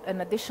feel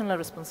an additional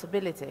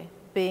responsibility,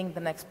 being the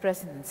next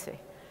presidency,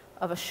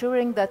 of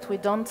assuring that we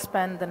don't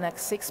spend the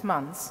next 6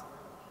 months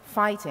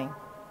fighting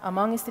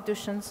among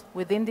institutions,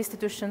 within the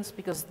institutions,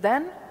 because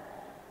then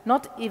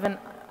not even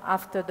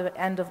after the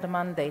end of the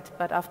mandate,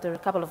 but after a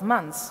couple of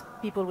months,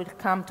 people will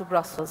come to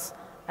Brussels,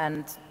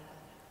 and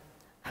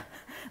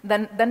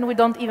then we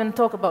don't even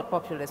talk about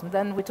populism,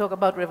 then we talk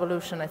about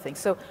revolution, I think.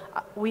 So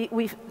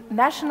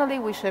nationally,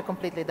 we share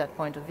completely that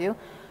point of view.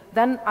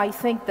 Then I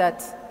think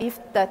that if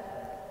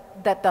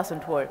that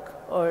doesn't work,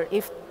 or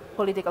if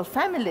political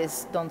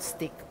families don't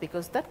stick,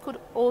 because that could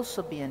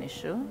also be an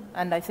issue,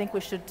 and I think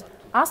we should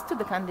ask to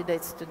the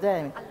candidates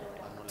today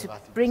to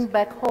bring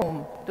back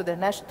home to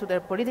their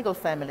political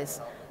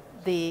families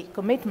the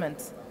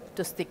commitment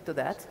to stick to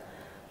that.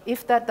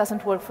 If that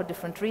doesn't work for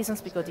different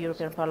reasons, because the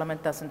European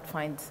Parliament doesn't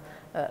find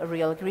a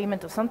real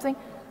agreement or something,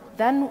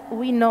 then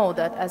we know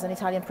that as an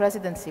Italian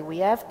presidency, we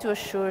have to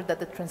assure that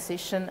the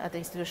transition at the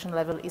institution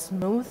level is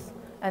smooth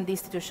and the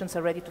institutions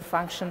are ready to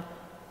function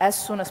as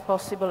soon as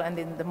possible and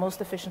in the most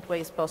efficient way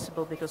as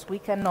possible, because we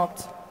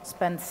cannot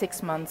spend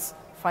 6 months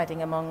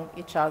fighting among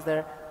each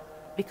other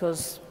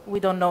because we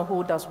don't know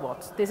who does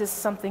what. This is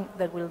something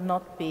that will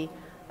not be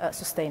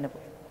sustainable.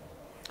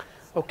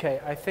 Okay,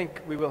 I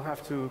think we will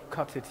have to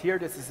cut it here.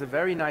 This is a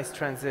very nice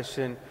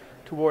transition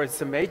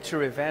towards a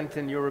major event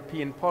in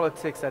European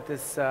politics at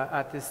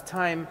this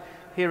time.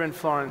 Here in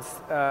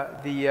Florence,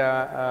 the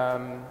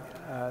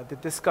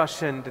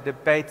discussion, the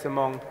debate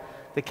among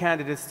the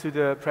candidates to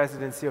the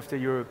presidency of the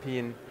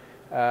European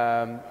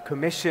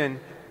Commission.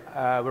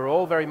 We're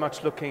all very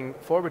much looking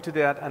forward to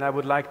that, and I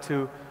would like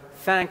to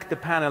thank the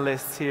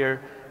panelists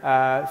here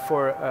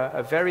for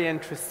a very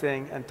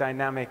interesting and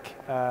dynamic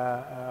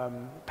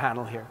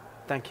panel here.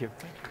 Thank you.